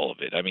cause all of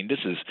it. I mean,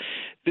 this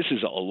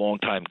is a long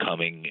time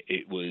coming.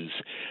 It was,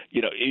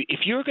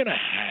 if you're gonna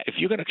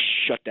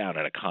shut down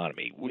an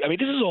economy, I mean,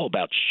 this is all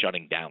about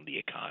shutting down the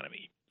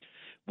economy,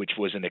 which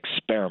was an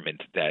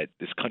experiment that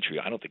this country,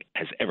 I don't think,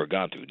 has ever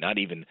gone through. Not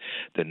even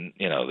the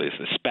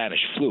Spanish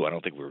flu. I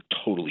don't think we were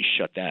totally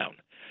shut down.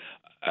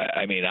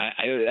 I mean,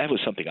 that was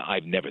something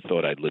I've never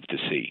thought I'd live to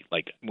see.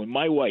 Like when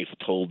my wife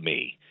told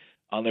me,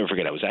 I'll never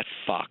forget. I was at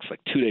Fox like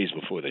 2 days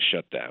before the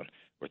shutdown,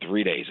 or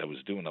 3 days. I was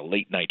doing a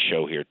late night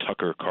show here,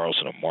 Tucker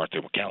Carlson and Martha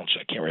McCallum.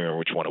 I can't remember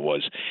which one it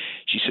was.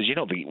 She says,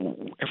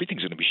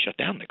 everything's going to be shut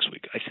down next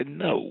week. I said,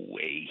 no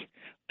way.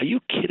 Are you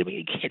kidding me?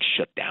 You can't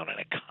shut down an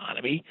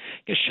economy.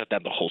 You can shut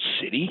down the whole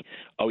city.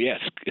 Oh,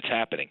 yes, it's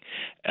happening.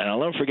 And I'll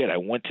never forget, I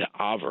went to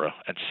Avra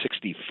at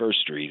 61st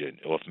Street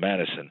off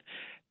Madison,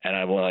 and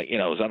I was it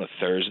was on a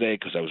Thursday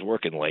because I was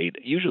working late.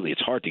 Usually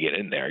it's hard to get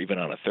in there, even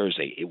on a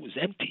Thursday. It was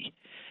empty.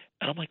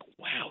 And I'm like,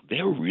 wow,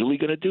 they're really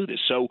going to do this.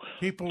 So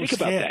think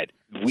about that.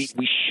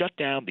 We shut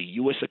down the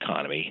U.S.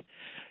 economy,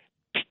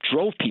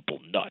 drove people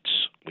nuts,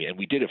 and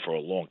we did it for a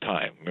long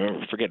time.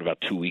 Remember, forget about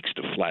 2 weeks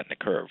to flatten the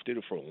curve. Did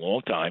it for a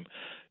long time.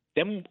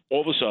 Then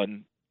all of a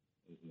sudden,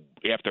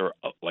 after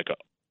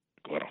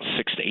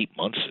 6 to 8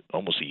 months,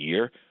 almost a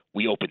year,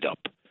 we opened up.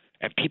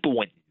 And people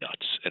went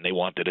nuts, and they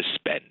wanted to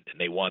spend, and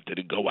they wanted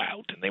to go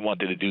out, and they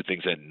wanted to do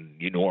things that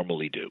you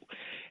normally do.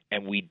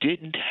 And we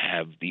didn't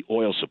have the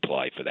oil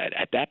supply for that.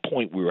 At that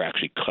point, we were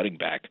actually cutting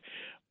back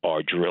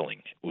our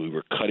drilling. We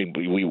were cutting.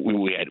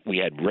 We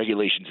had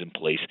regulations in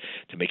place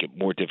to make it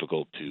more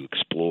difficult to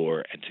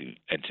explore and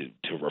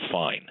to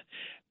refine.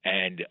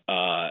 And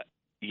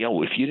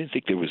if you didn't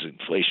think there was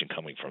inflation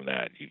coming from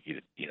that,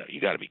 you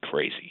got to be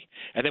crazy.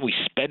 And then we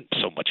spent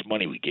so much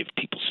money. We gave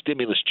people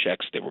stimulus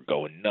checks. They were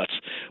going nuts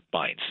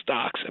buying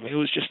stocks. I mean, it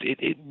was just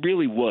it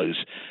really was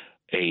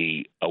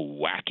a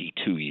wacky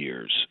 2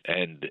 years.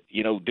 And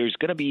there's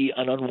going to be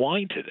an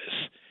unwind to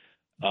this.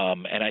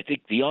 And I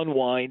think the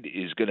unwind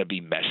is going to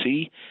be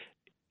messy.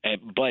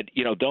 But,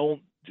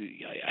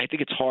 I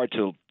think it's hard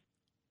to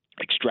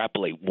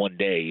extrapolate one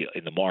day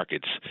in the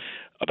markets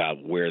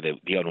about where the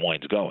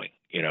unwind's going.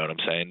 You know what I'm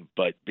saying?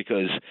 But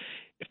because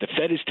if the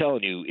Fed is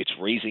telling you it's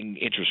raising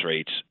interest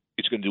rates,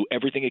 it's going to do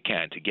everything it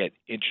can to get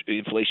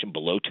inflation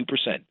below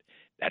 2%.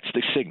 That's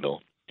the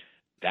signal.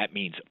 That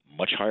means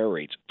much higher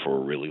rates for a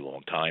really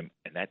long time,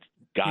 and that's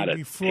got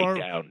to take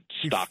down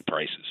stock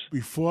prices.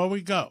 Before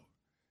we go,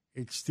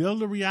 it's still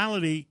the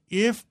reality.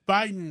 If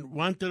Biden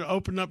wanted to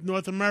open up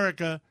North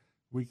America,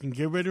 we can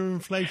get rid of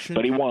inflation.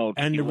 But he won't.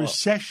 And the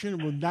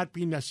recession will not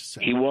be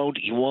necessary. He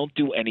won't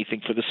do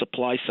anything for the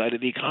supply side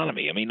of the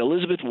economy. I mean,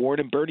 Elizabeth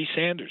Warren and Bernie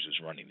Sanders is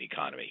running the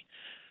economy.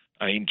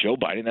 I mean, Joe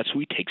Biden, that's who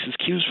he takes his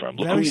cues from.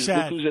 Look who's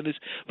in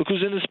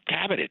his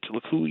cabinet.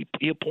 Look who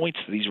he appoints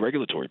to these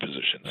regulatory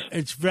positions.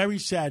 It's very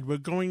sad. We're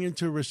going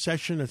into a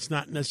recession that's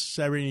not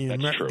necessary.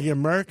 That's true. The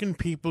American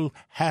people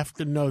have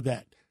to know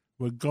that.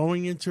 We're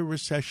going into a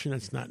recession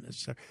that's not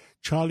necessary.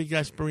 Charlie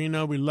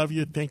Gasparino, we love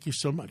you. Thank you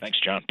so much. Thanks,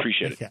 John.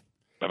 Appreciate it.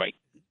 Bye-bye.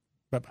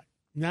 Bye-bye.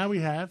 Now we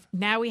have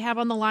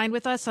on the line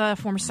with us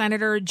former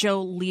Senator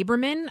Joe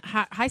Lieberman.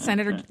 Hi,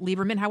 Senator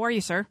Lieberman. How are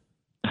you, sir?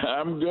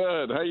 I'm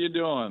good. How you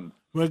doing?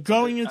 We're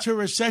going into a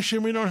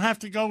recession we don't have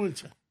to go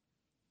into.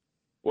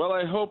 Well,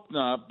 I hope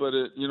not, but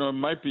it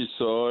might be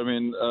so. I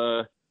mean,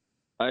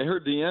 I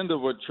heard the end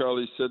of what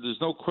Charlie said. There's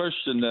no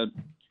question that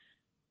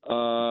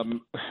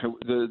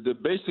the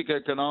basic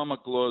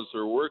economic laws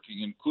are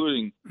working,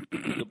 including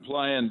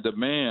supply and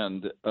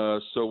demand.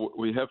 So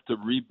we have to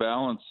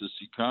rebalance this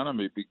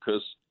economy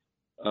because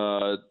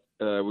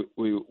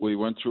we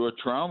went through a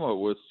trauma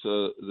with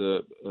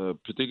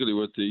particularly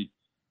with the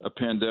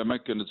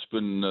pandemic, and it's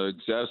been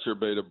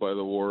exacerbated by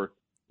the war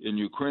in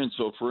Ukraine.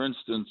 So, for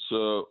instance,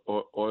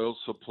 oil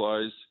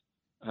supplies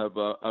have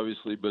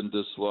obviously been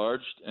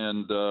dislodged,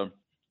 and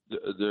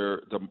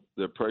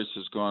their price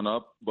has gone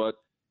up. But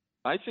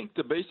I think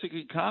the basic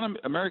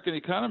American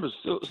economy is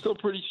still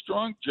pretty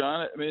strong,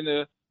 John. I mean,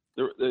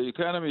 the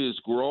economy is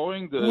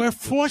growing. We're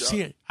forcing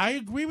it. I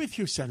agree with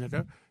you,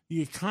 Senator.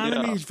 The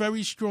economy is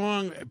very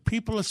strong.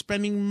 People are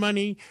spending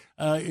money.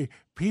 But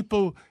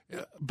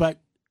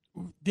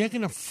they're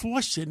going to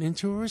force it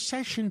into a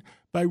recession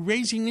by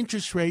raising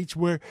interest rates.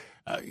 Where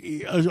are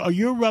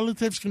your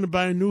relatives going to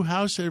buy a new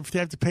house if they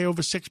have to pay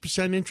over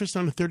 6% interest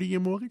on a 30-year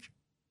mortgage?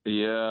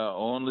 Yeah,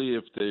 only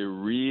if they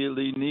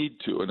really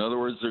need to. In other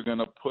words, they're going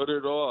to put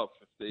it off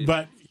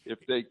if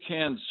they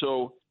can.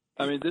 So,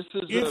 I mean, this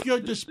is if your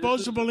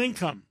disposable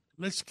income.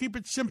 Let's keep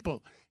it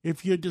simple.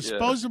 If your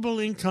disposable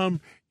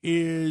income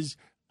is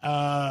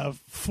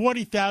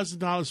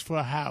 $40,000 for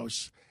a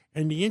house,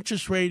 and the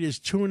interest rate is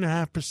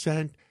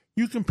 2.5%,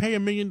 you can pay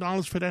 $1 million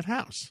for that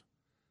house.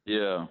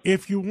 Yeah.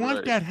 If you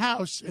want that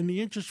house and the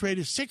interest rate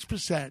is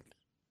 6%,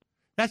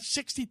 that's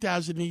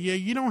 $60,000 a year.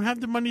 You don't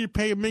have the money to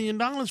pay $1 million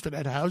for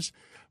that house,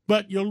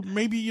 but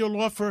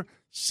you'll offer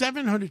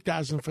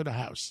 $700,000 for the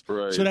house.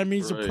 Right. So that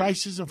means the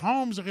prices of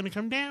homes are going to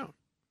come down.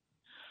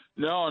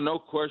 No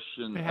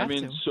question. I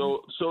mean,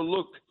 so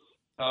look,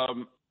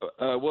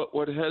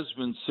 what has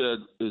been said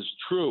is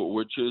true,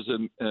 which is,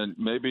 and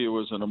maybe it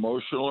was an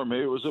emotional or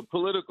maybe it was a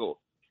political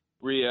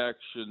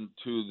reaction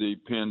to the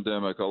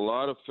pandemic. A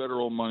lot of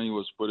federal money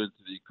was put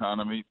into the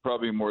economy,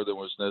 probably more than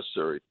was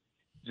necessary.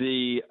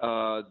 The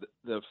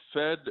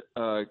Fed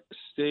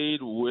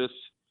stayed with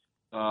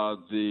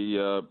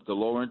the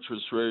low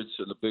interest rates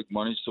and the big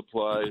money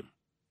supply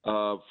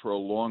for a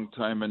long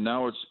time, and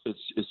now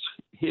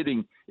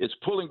it's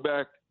pulling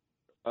back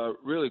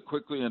really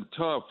quickly and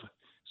tough.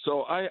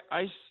 So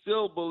I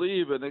still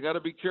believe, and they got to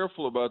be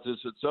careful about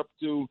this. It's up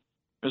to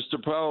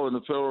Mr. Powell and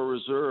the Federal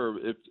Reserve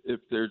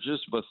if they're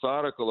just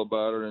methodical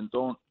about it and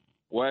don't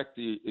whack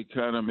the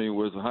economy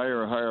with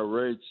higher and higher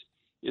rates.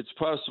 It's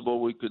possible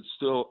we could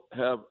still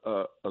have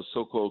a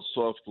so-called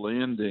soft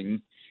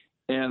landing.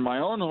 And my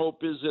own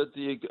hope is that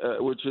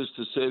which is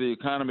to say the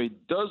economy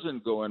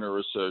doesn't go into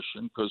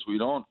recession because we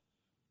don't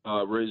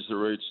raise the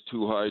rates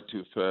too high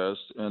too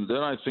fast. And then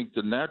I think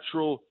the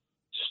natural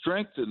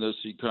strength in this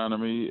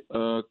economy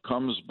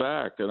comes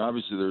back. And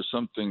obviously there's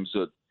some things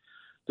that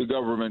the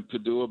government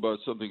could do about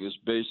something as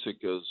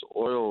basic as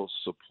oil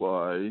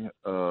supply,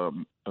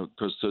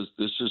 because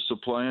this is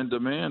supply and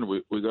demand.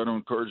 We got to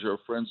encourage our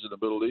friends in the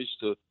Middle East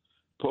to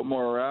put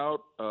more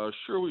out.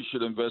 Sure, we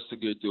should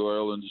investigate the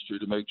oil industry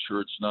to make sure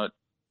it's not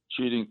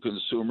cheating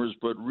consumers,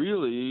 but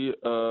really,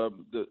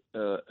 and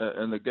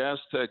the gas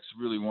tax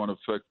really won't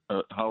affect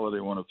holiday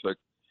won't affect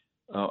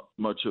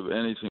much of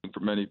anything for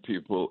many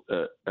people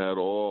at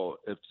all.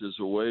 If there's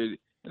a way.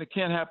 And it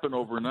can't happen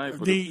overnight.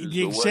 But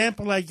the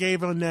example I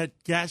gave on that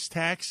gas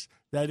tax,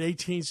 that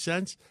 18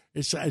 cents,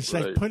 it's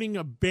like putting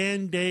a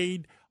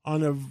Band-Aid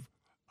on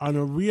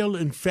a real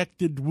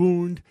infected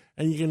wound,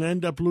 and you're going to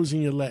end up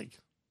losing your leg.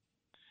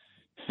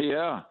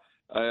 Yeah,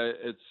 I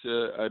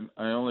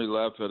only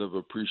laugh out of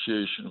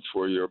appreciation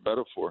for your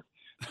metaphor,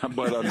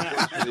 but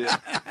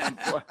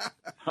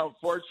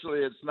unfortunately,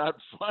 it's not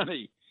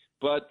funny.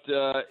 But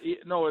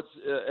no, it's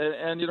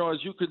and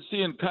as you can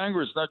see in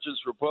Congress, not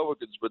just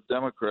Republicans but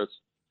Democrats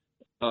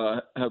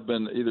have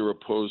been either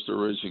opposed or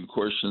raising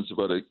questions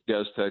about a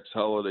gas tax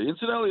holiday.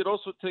 Incidentally, it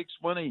also takes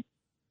money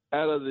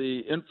out of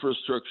the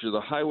infrastructure,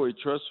 the Highway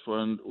Trust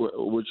Fund,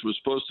 which was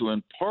supposed to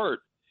in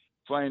part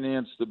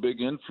finance the big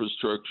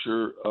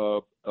infrastructure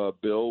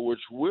bill,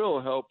 which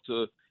will help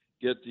to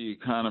get the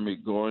economy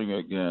going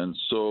again.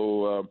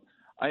 So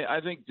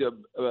I think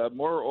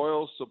more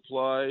oil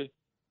supply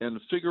and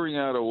figuring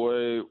out a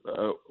way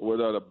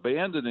without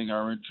abandoning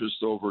our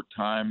interest over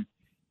time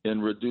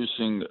in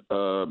reducing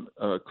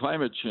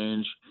climate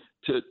change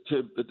to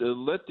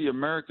let the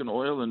American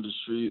oil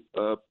industry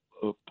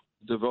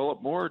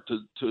develop more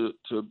to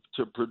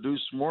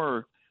produce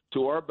more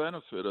to our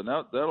benefit, and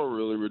that'll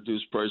really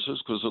reduce prices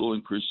because it'll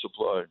increase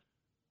supply.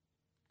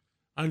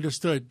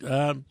 Understood.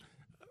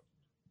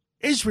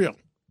 Israel.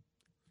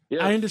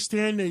 Yes. I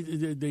understand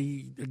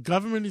the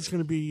government is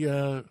going to be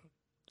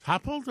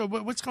toppled, or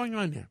what's going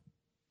on there?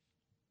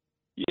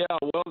 Yeah,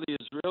 well, the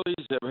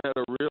Israelis have had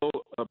a real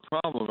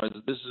problem.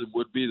 This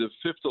would be the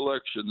fifth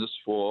election this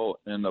fall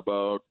in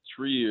about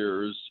 3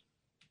 years.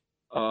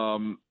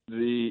 The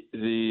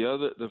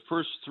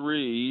first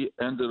three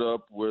ended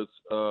up with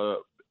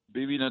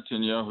Bibi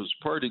Netanyahu's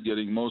party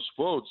getting most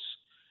votes,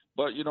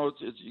 but you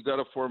got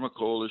to form a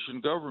coalition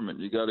government.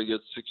 You got to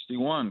get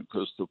 61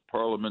 because the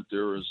parliament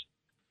there is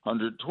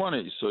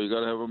 120, so you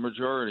got to have a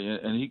majority,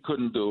 and he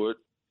couldn't do it.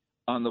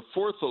 On the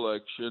fourth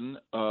election,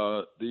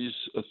 these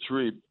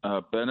three,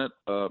 Bennett,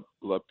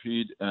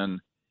 Lapid,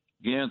 and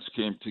Gantz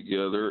came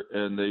together,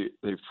 and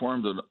they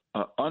formed an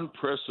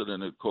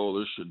unprecedented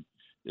coalition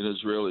in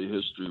Israeli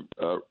history,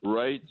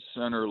 right,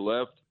 center,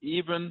 left,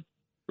 even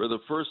for the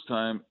first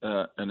time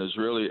an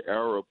Israeli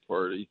Arab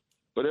party.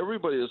 But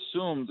everybody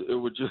assumed it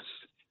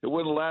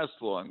wouldn't last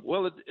long.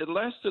 Well, it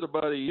lasted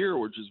about a year,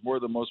 which is more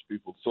than most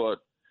people thought.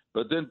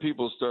 But then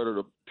people started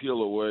to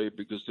peel away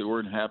because they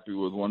weren't happy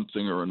with one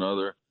thing or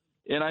another.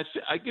 And I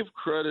give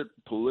credit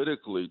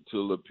politically to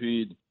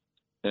Lapid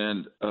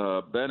and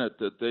Bennett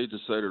that they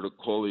decided to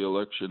call the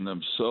election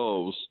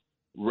themselves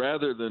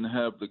rather than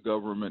have the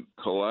government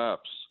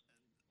collapse,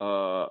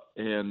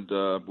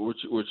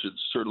 which it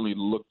certainly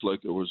looked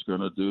like it was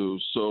going to do.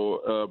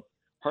 So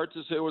hard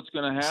to say what's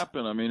going to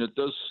happen. I mean, it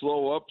does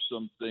slow up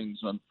some things,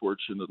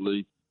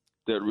 unfortunately,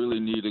 that really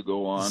need to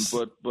go on.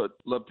 But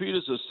Lapid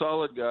is a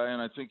solid guy,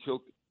 and I think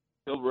he'll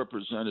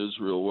represent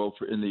Israel well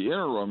in the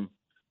interim.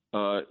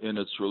 In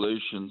its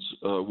relations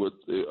with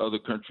the other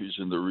countries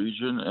in the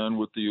region and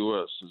with the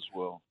U.S. as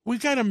well. We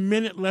got a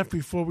minute left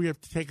before we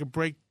have to take a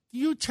break.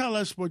 You tell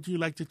us what you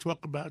like to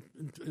talk about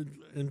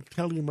and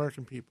tell the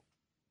American people.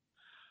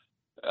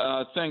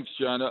 Thanks,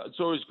 John. It's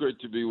always great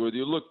to be with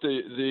you. Look,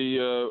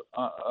 the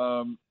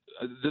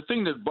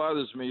thing that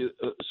bothers me,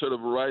 sort of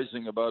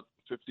rising about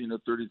 15 to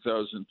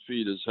 30,000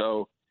 feet, is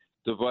how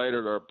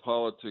divided our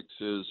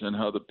politics is, and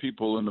how the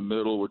people in the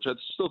middle, which I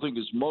still think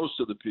is most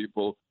of the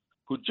people,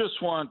 who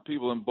just want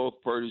people in both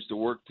parties to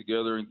work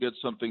together and get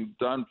something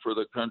done for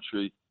the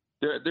country,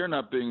 they're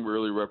not being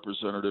really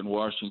represented in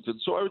Washington.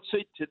 So I would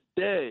say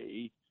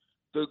today,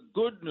 the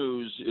good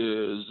news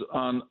is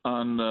on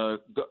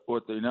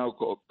what they now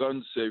call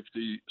gun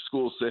safety,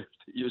 school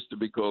safety, used to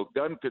be called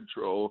gun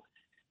control.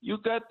 You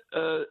got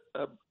a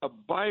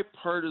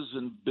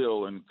bipartisan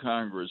bill in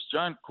Congress.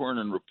 John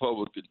Cornyn,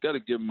 Republican, got to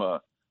give him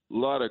a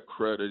lot of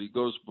credit. He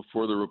goes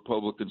before the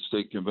Republican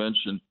State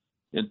Convention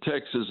in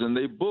Texas, and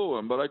they boo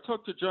him. But I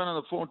talked to John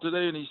on the phone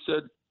today, and he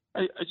said,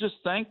 I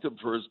just thanked him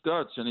for his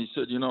guts. And he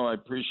said, I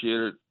appreciate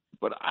it,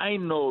 but I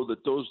know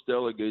that those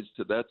delegates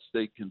to that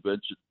state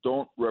convention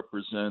don't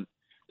represent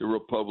the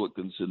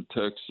Republicans in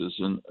Texas.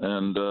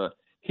 And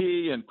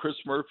he and Chris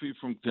Murphy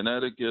from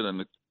Connecticut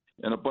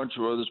and a bunch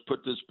of others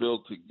put this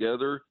bill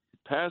together,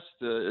 passed.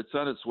 It's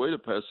on its way to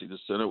passing the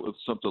Senate with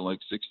something like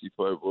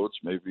 65 votes,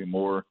 maybe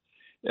more.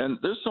 And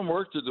there's some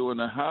work to do in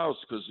the House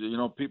because,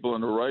 people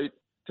on the right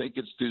think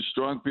it's too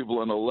strong. People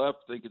on the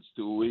left think it's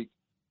too weak.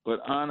 But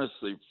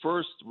honestly,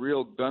 first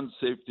real gun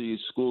safety,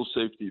 school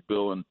safety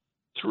bill in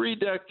 3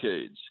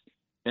 decades.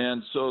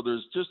 And so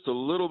there's just a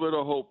little bit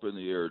of hope in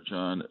the air,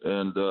 John.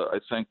 And I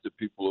thank the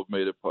people who have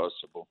made it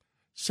possible.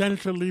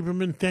 Senator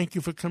Lieberman, thank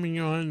you for coming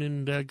on,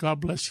 and God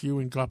bless you,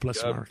 and God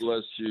bless America. God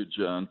bless you,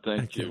 John.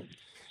 Thank you.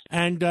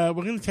 And we're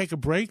going to take a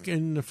break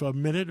for a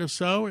minute or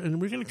so,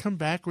 and we're going to come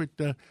back with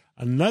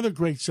another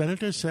great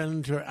senator,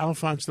 Senator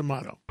Alphonse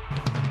D'Amato.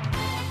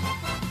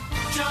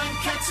 John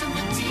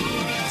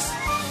Catsimatidis,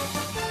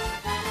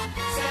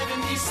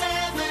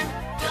 77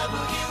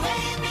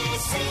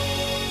 WABC.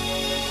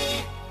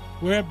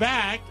 We're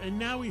back, and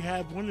now we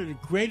have one of the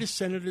greatest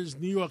senators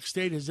New York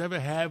State has ever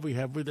had. We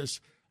have with us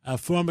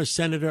former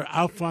Senator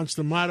Alphonse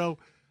D'Amato.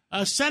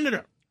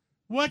 Senator,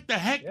 what the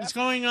heck is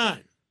going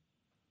on?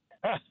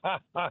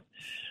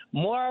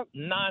 More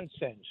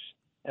nonsense.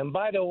 And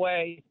by the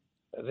way,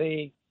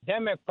 the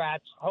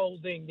Democrats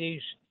holding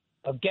these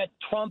Get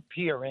Trump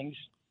hearings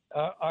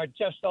are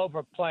just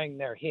overplaying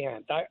their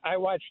hand. I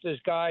watched this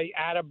guy,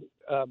 Adam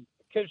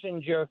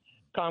Kissinger,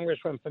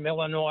 congressman from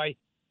Illinois,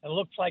 It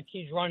looks like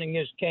he's running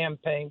his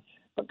campaign.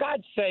 For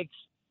God's sakes,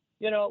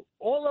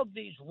 all of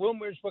these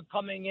rumors were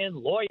coming in.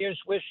 Lawyers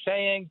were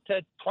saying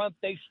to Trump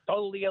they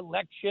stole the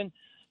election.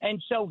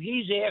 And so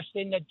he's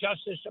asking the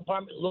Justice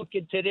Department, look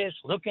into this,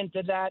 look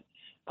into that.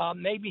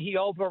 Maybe he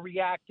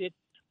overreacted.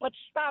 But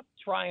stop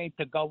trying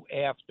to go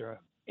after him.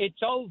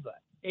 It's over.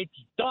 It's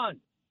done.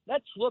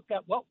 Let's look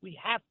at what we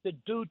have to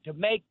do to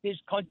make this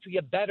country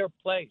a better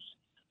place.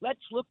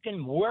 Let's look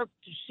and work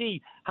to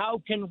see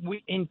how can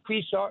we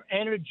increase our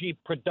energy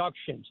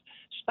productions.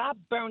 Stop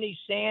Bernie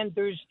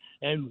Sanders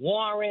and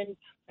Warren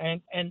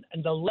and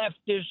the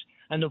leftists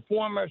and the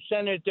former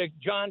Senator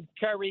John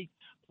Kerry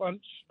from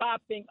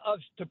stopping us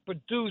to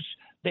produce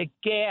the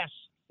gas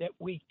that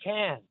we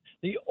can,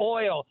 the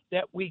oil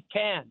that we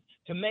can,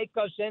 to make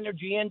us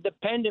energy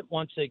independent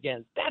once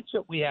again. That's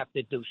what we have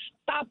to do.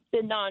 Stop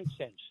the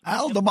nonsense.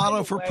 Al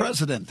D'Amato for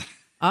president.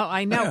 Oh,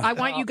 I know. I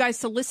want you guys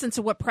to listen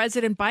to what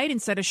President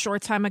Biden said a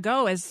short time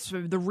ago as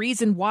the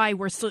reason why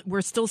we're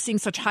still seeing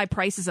such high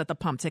prices at the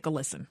pump. Take a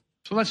listen.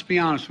 So let's be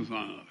honest with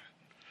one another.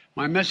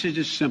 My message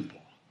is simple.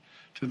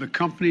 To the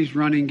companies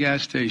running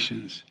gas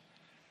stations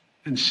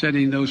and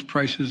setting those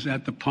prices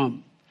at the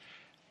pump,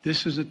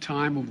 this is a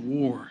time of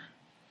war,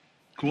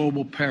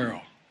 global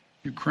peril,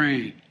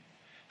 Ukraine.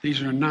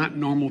 These are not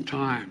normal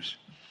times.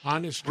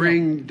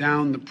 Bring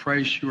down the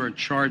price you are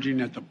charging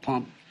at the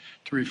pump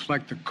to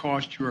reflect the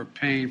cost you are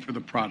paying for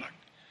the product.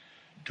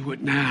 Do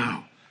it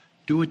now.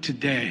 Do it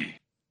today.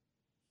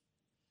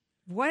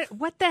 What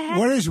the heck?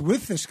 What is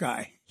with this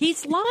guy?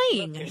 He's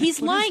lying.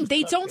 He's lying.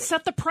 They don't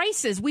set the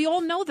prices. We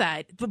all know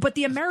that. But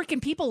the American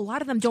people, a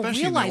lot of them don't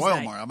Especially realize in the oil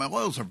that. market. I mean,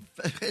 oils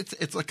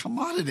it's a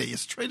commodity.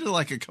 It's traded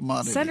like a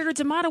commodity. Senator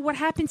D'Amato, what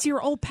happened to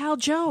your old pal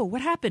Joe?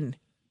 What happened?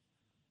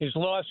 He's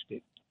lost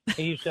it.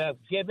 He's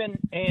given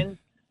in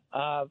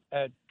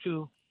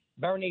to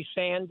Bernie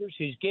Sanders.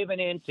 He's given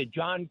in to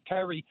John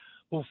Kerry,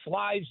 who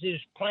flies his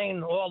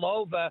plane all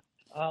over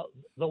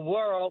the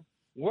world,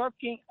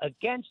 working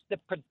against the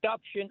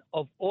production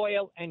of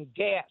oil and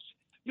gas.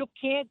 You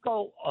can't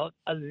go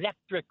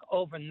electric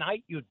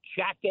overnight, you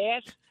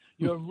jackass.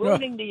 You're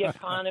ruining the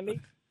economy.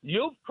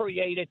 You've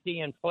created the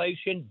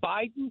inflation.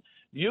 Biden,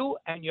 you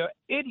and your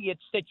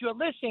idiots that you're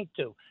listening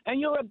to. And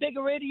you're a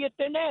bigger idiot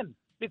than them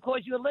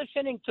because you're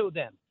listening to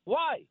them.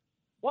 Why?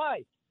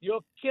 Why?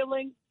 You're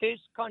killing this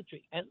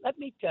country. And let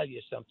me tell you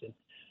something.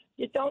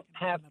 You don't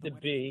have to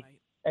be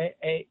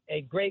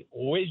a great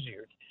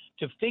wizard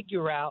to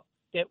figure out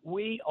that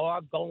we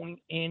are going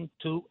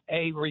into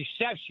a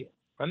recession.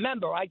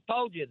 Remember, I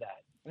told you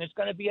that. And it's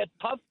going to be a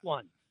tough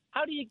one.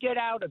 How do you get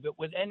out of it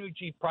with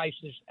energy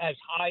prices as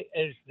high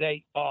as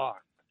they are?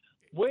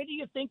 Where do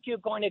you think you're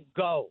going to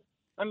go?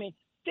 I mean,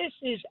 this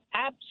is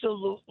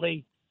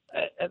absolutely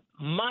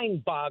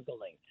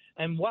mind-boggling.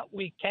 And what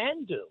we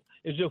can do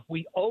is if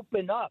we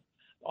open up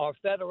our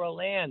federal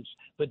lands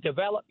for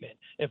development,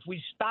 if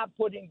we stop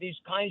putting these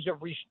kinds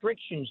of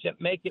restrictions that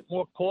make it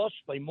more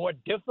costly, more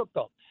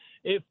difficult,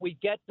 if we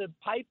get the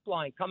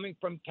pipeline coming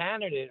from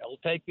Canada, it'll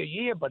take a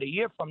year, but a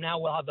year from now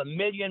we'll have 1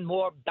 million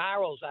more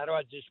barrels at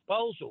our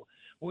disposal.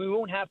 We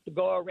won't have to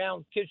go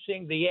around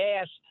kissing the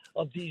ass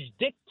of these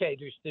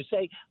dictators to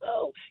say,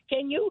 oh,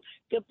 can you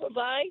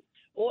provide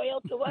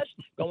oil to us?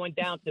 Going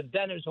down to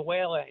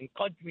Venezuela and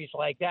countries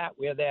like that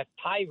where they're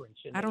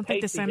tyrants. And I don't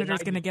think the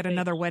senator's going to get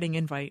another wedding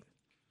invite.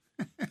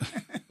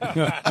 Let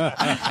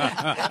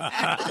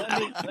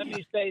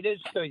me say this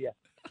to you.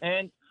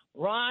 And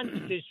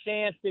Ron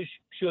DeSantis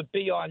should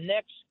be our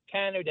next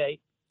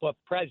candidate for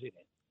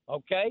president,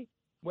 okay?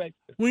 We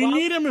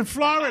need him in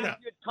Florida.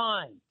 Have your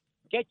time.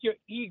 Get your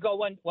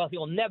ego in. Well,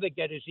 he'll never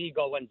get his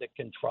ego under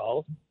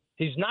control.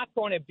 He's not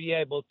going to be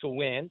able to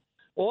win.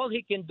 All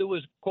he can do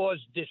is cause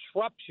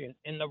disruption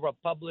in the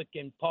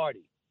Republican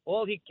Party.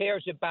 All he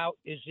cares about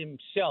is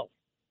himself.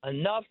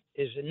 Enough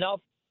is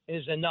enough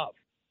is enough.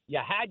 You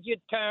had your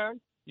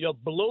turn. You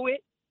blew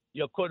it.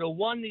 You could have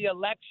won the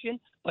election,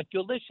 but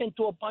you listened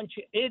to a bunch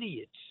of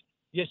idiots.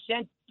 You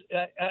sent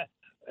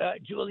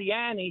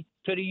Giuliani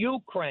to the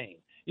Ukraine.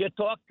 You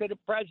talked to the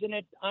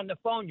president on the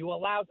phone. You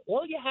allowed –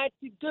 all you had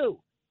to do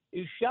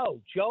is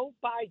show Joe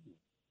Biden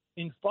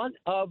in front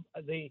of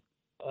the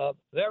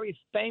very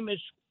famous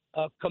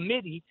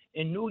committee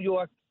in New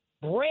York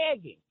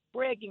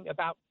bragging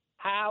about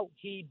how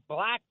he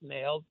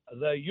blackmailed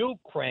the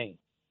Ukraine,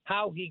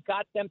 how he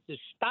got them to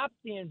stop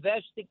the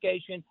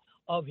investigation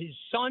of his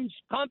son's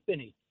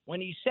company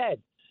when he said,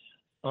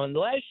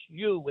 unless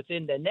you,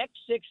 within the next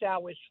 6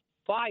 hours,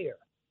 fire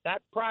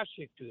that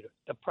prosecutor,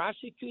 the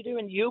prosecutor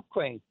in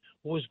Ukraine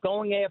who was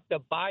going after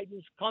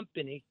Biden's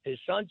company, his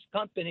son's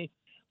company,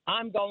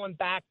 I'm going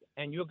back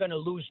and you're going to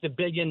lose the $1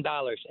 billion.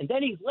 And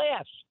then he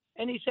laughs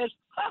and he says,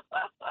 ha,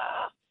 ha,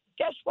 ha.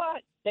 Guess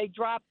what? They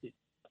dropped it.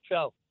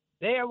 So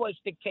there was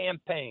the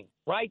campaign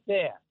right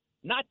there.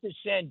 Not to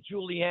send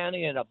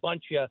Giuliani and a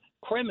bunch of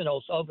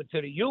criminals over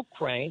to the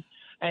Ukraine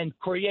and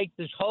create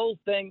this whole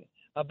thing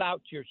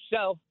about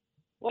yourself.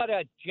 What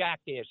a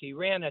jackass. He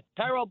ran a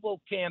terrible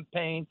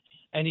campaign,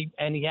 and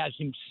he has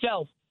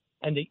himself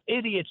and the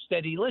idiots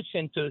that he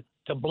listened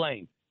to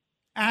blame.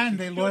 And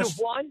they Should have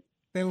lost. won.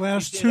 They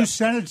lost He did 2 a-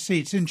 Senate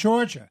seats in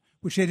Georgia,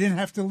 which they didn't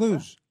have to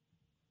lose.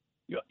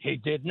 He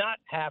did not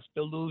have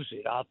to lose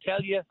it. I'll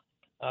tell you.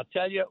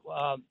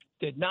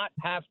 Did not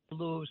have to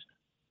lose.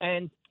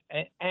 And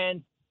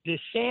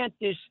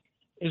DeSantis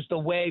is the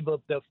wave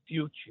of the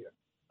future.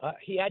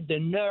 He had the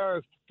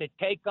nerve to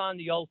take on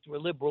the ultra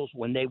liberals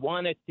when they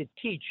wanted to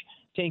teach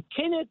in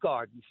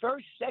kindergarten,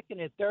 first,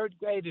 second, and third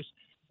graders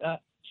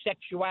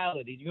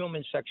sexuality,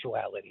 human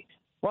sexuality.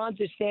 Ron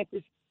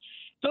DeSantis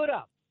stood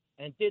up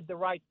and did the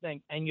right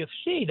thing. And you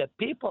see the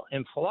people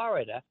in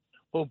Florida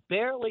who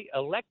barely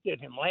elected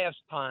him last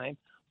time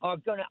are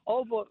going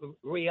to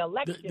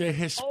re-elect him. The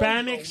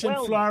Hispanics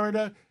in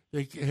Florida,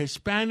 the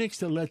Hispanics,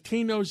 the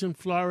Latinos in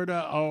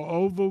Florida are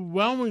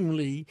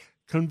overwhelmingly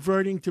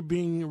converting to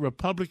being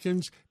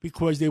Republicans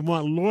because they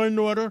want law and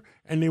order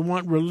and they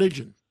want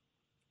religion.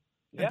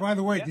 And by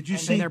the way, did you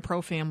see they're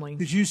pro-family?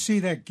 Did you see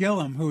that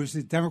Gillum, who is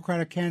the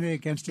Democratic candidate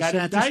against Got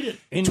DeSantis, indicted.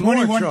 In more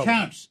 21 trouble.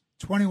 counts.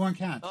 21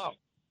 counts. Oh,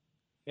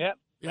 yep.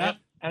 Yeah.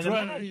 And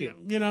imagine,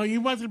 You know, he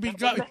wanted to be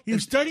governor. He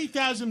was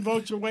 30,000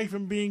 votes away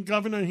from being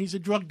governor, and he's a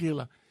drug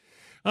dealer.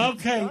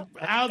 Okay,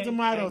 Al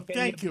D'Amato,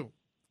 thank you.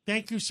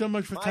 Thank you so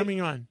much for coming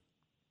on.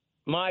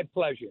 my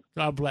pleasure.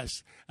 God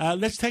bless.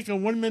 Let's take a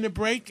 1-minute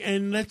break,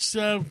 and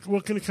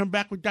we're going to come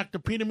back with Dr.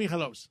 Peter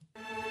Michalos.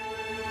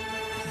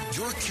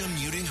 You're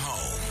commuting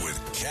home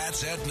with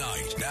Cats at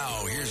Night.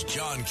 Now, here's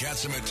John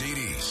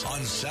Catsimatidis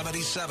on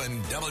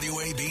 77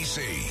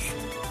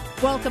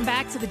 WABC. Welcome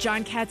back to the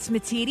John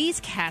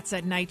Catsimatidis Cats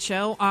at Night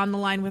show. On the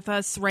line with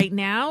us right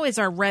now is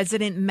our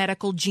resident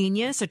medical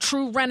genius, a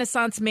true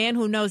Renaissance man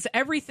who knows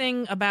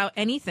everything about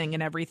anything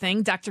and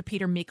everything, Dr.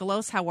 Peter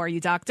Michalos. How are you,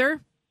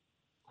 doctor?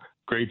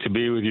 Great to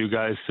be with you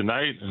guys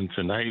tonight. And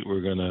tonight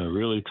we're going to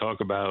really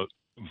talk about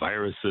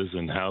viruses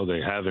and how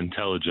they have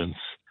intelligence.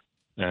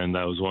 And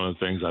that was one of the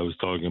things I was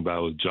talking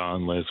about with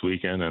John last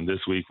weekend. And this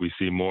week we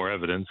see more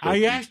evidence.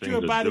 I asked you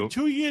about it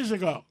 2 years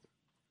ago.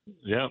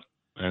 Yep.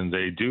 And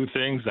they do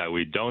things that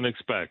we don't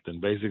expect.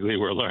 And basically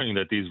we're learning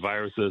that these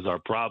viruses are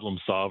problem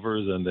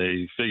solvers and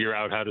they figure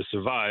out how to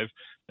survive.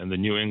 And the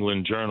New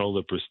England Journal,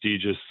 the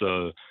prestigious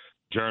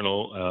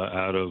journal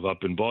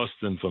up in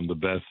Boston from the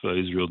Beth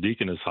Israel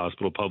Deaconess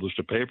Hospital, published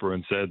a paper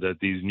and said that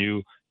these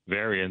new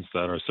variants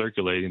that are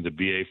circulating, the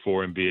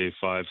BA4 and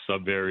BA5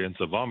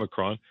 subvariants of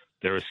Omicron,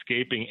 they're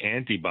escaping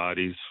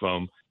antibodies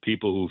from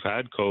people who've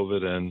had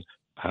COVID and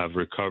have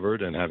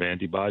recovered and have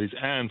antibodies,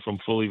 and from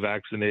fully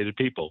vaccinated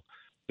people.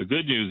 The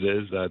good news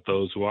is that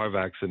those who are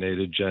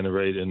vaccinated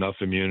generate enough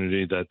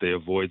immunity that they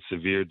avoid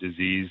severe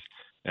disease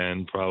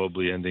and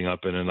probably ending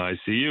up in an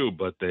ICU,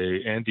 but the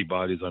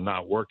antibodies are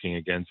not working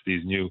against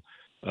these new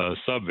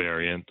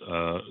subvariant.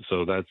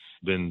 So that's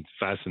been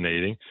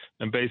fascinating.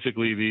 And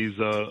basically these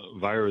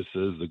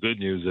viruses, the good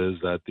news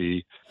is that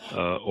the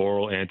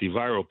oral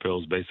antiviral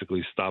pills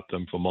basically stop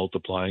them from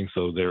multiplying,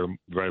 so they're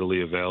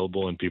readily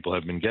available and people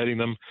have been getting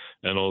them.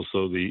 And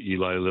also the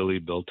Eli Lilly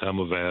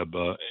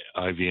Beltemivab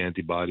IV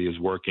antibody is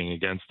working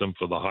against them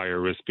for the higher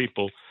risk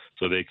people,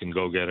 so they can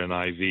go get an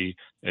IV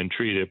and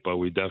treat it. But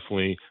we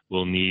definitely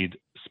will need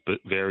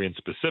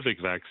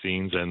variant-specific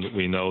vaccines, and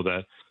we know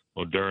that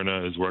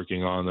Moderna is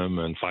working on them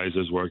and Pfizer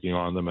is working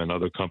on them and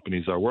other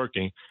companies are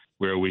working,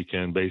 where we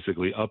can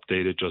basically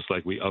update it just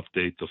like we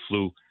update the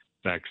flu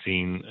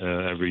vaccine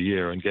every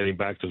year. And getting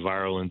back to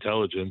viral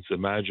intelligence,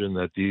 imagine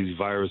that these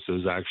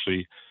viruses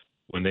actually,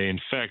 when they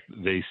infect,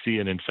 they see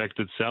an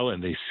infected cell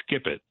and they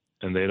skip it.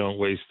 And they don't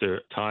waste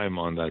their time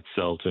on that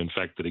cell to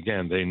infect it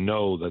again. They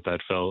know that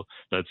cell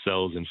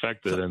is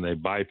infected and they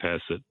bypass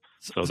it.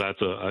 So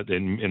that's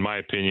in my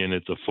opinion,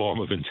 it's a form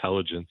of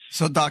intelligence.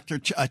 So, Doctor,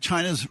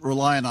 China's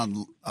relying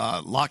on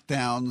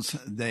lockdowns.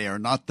 They are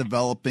not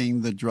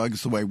developing the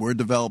drugs the way we're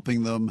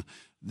developing them.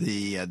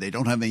 They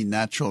don't have any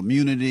natural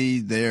immunity.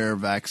 Their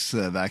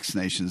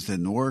vaccinations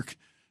didn't work.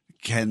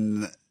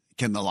 Can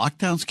the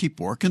lockdowns keep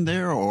working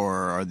there,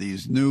 or are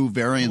these new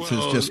variants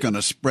just going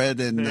to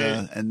spread and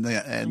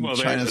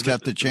China's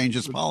got to change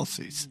its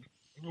policies?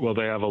 Well,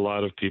 they have a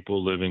lot of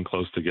people living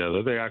close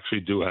together. They actually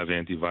do have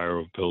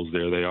antiviral pills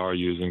there. They are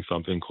using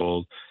something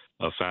called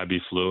a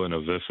Fabiflu and a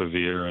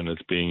Vifavir, and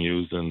it's being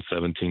used in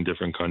 17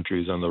 different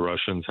countries. And the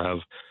Russians have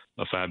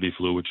a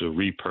Fabiflu, which is a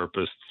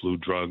repurposed flu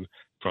drug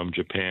from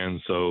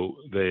Japan. So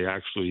they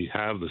actually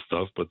have the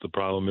stuff. But the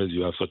problem is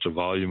you have such a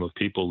volume of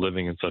people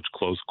living in such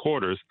close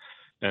quarters.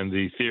 And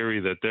the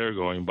theory that they're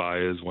going by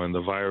is when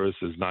the virus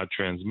is not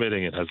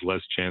transmitting, it has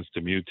less chance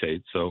to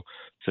mutate. So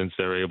since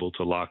they're able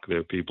to lock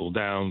their people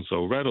down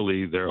so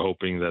readily, they're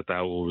hoping that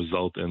will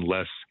result in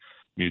less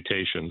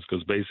mutations.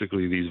 Because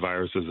basically these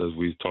viruses, as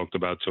we talked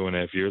about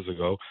 2.5 years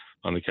ago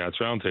on the Cats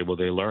Roundtable,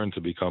 they learn to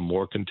become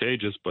more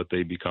contagious, but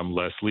they become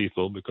less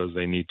lethal because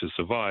they need to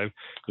survive.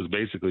 Because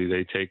basically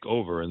they take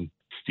over and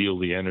steal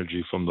the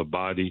energy from the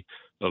body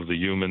of the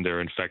human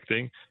they're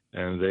infecting.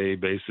 And they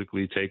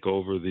basically take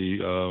over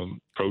the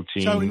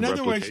protein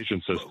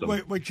replication system.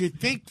 What you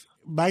think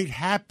might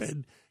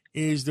happen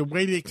is the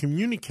way they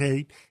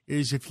communicate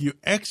is if you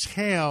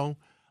exhale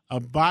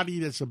a body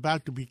that's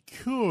about to be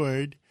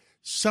cured,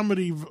 some of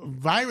the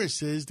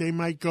viruses, they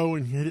might go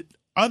and hit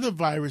other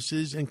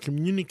viruses and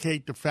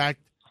communicate the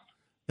fact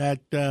that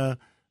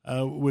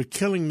we're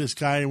killing this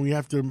guy and we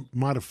have to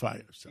modify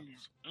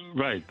ourselves.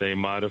 Right. They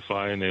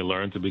modify and they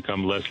learn to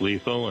become less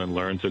lethal and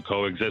learn to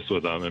coexist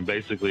with them. And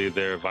basically,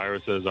 their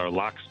viruses are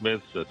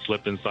locksmiths that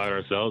slip inside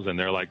our cells, and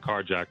they're like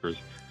carjackers.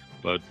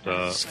 But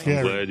I'm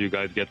glad you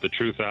guys get the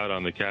truth out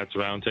on the Cats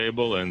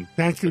Roundtable, and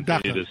thank you,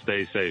 continue Doctor. to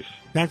stay safe.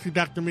 Thank you,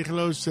 Dr.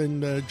 Michalos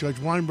and Judge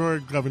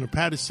Weinberg, Governor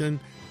Patterson,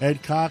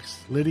 Ed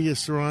Cox, Lydia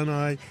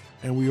Serrani,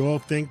 and we all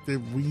think that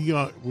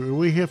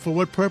we're here for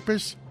what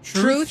purpose?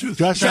 Truth,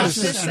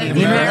 justice, and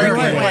the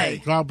American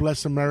way. God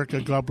bless America.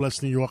 God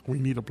bless New York. We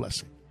need a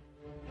blessing.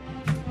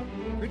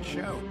 Good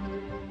show.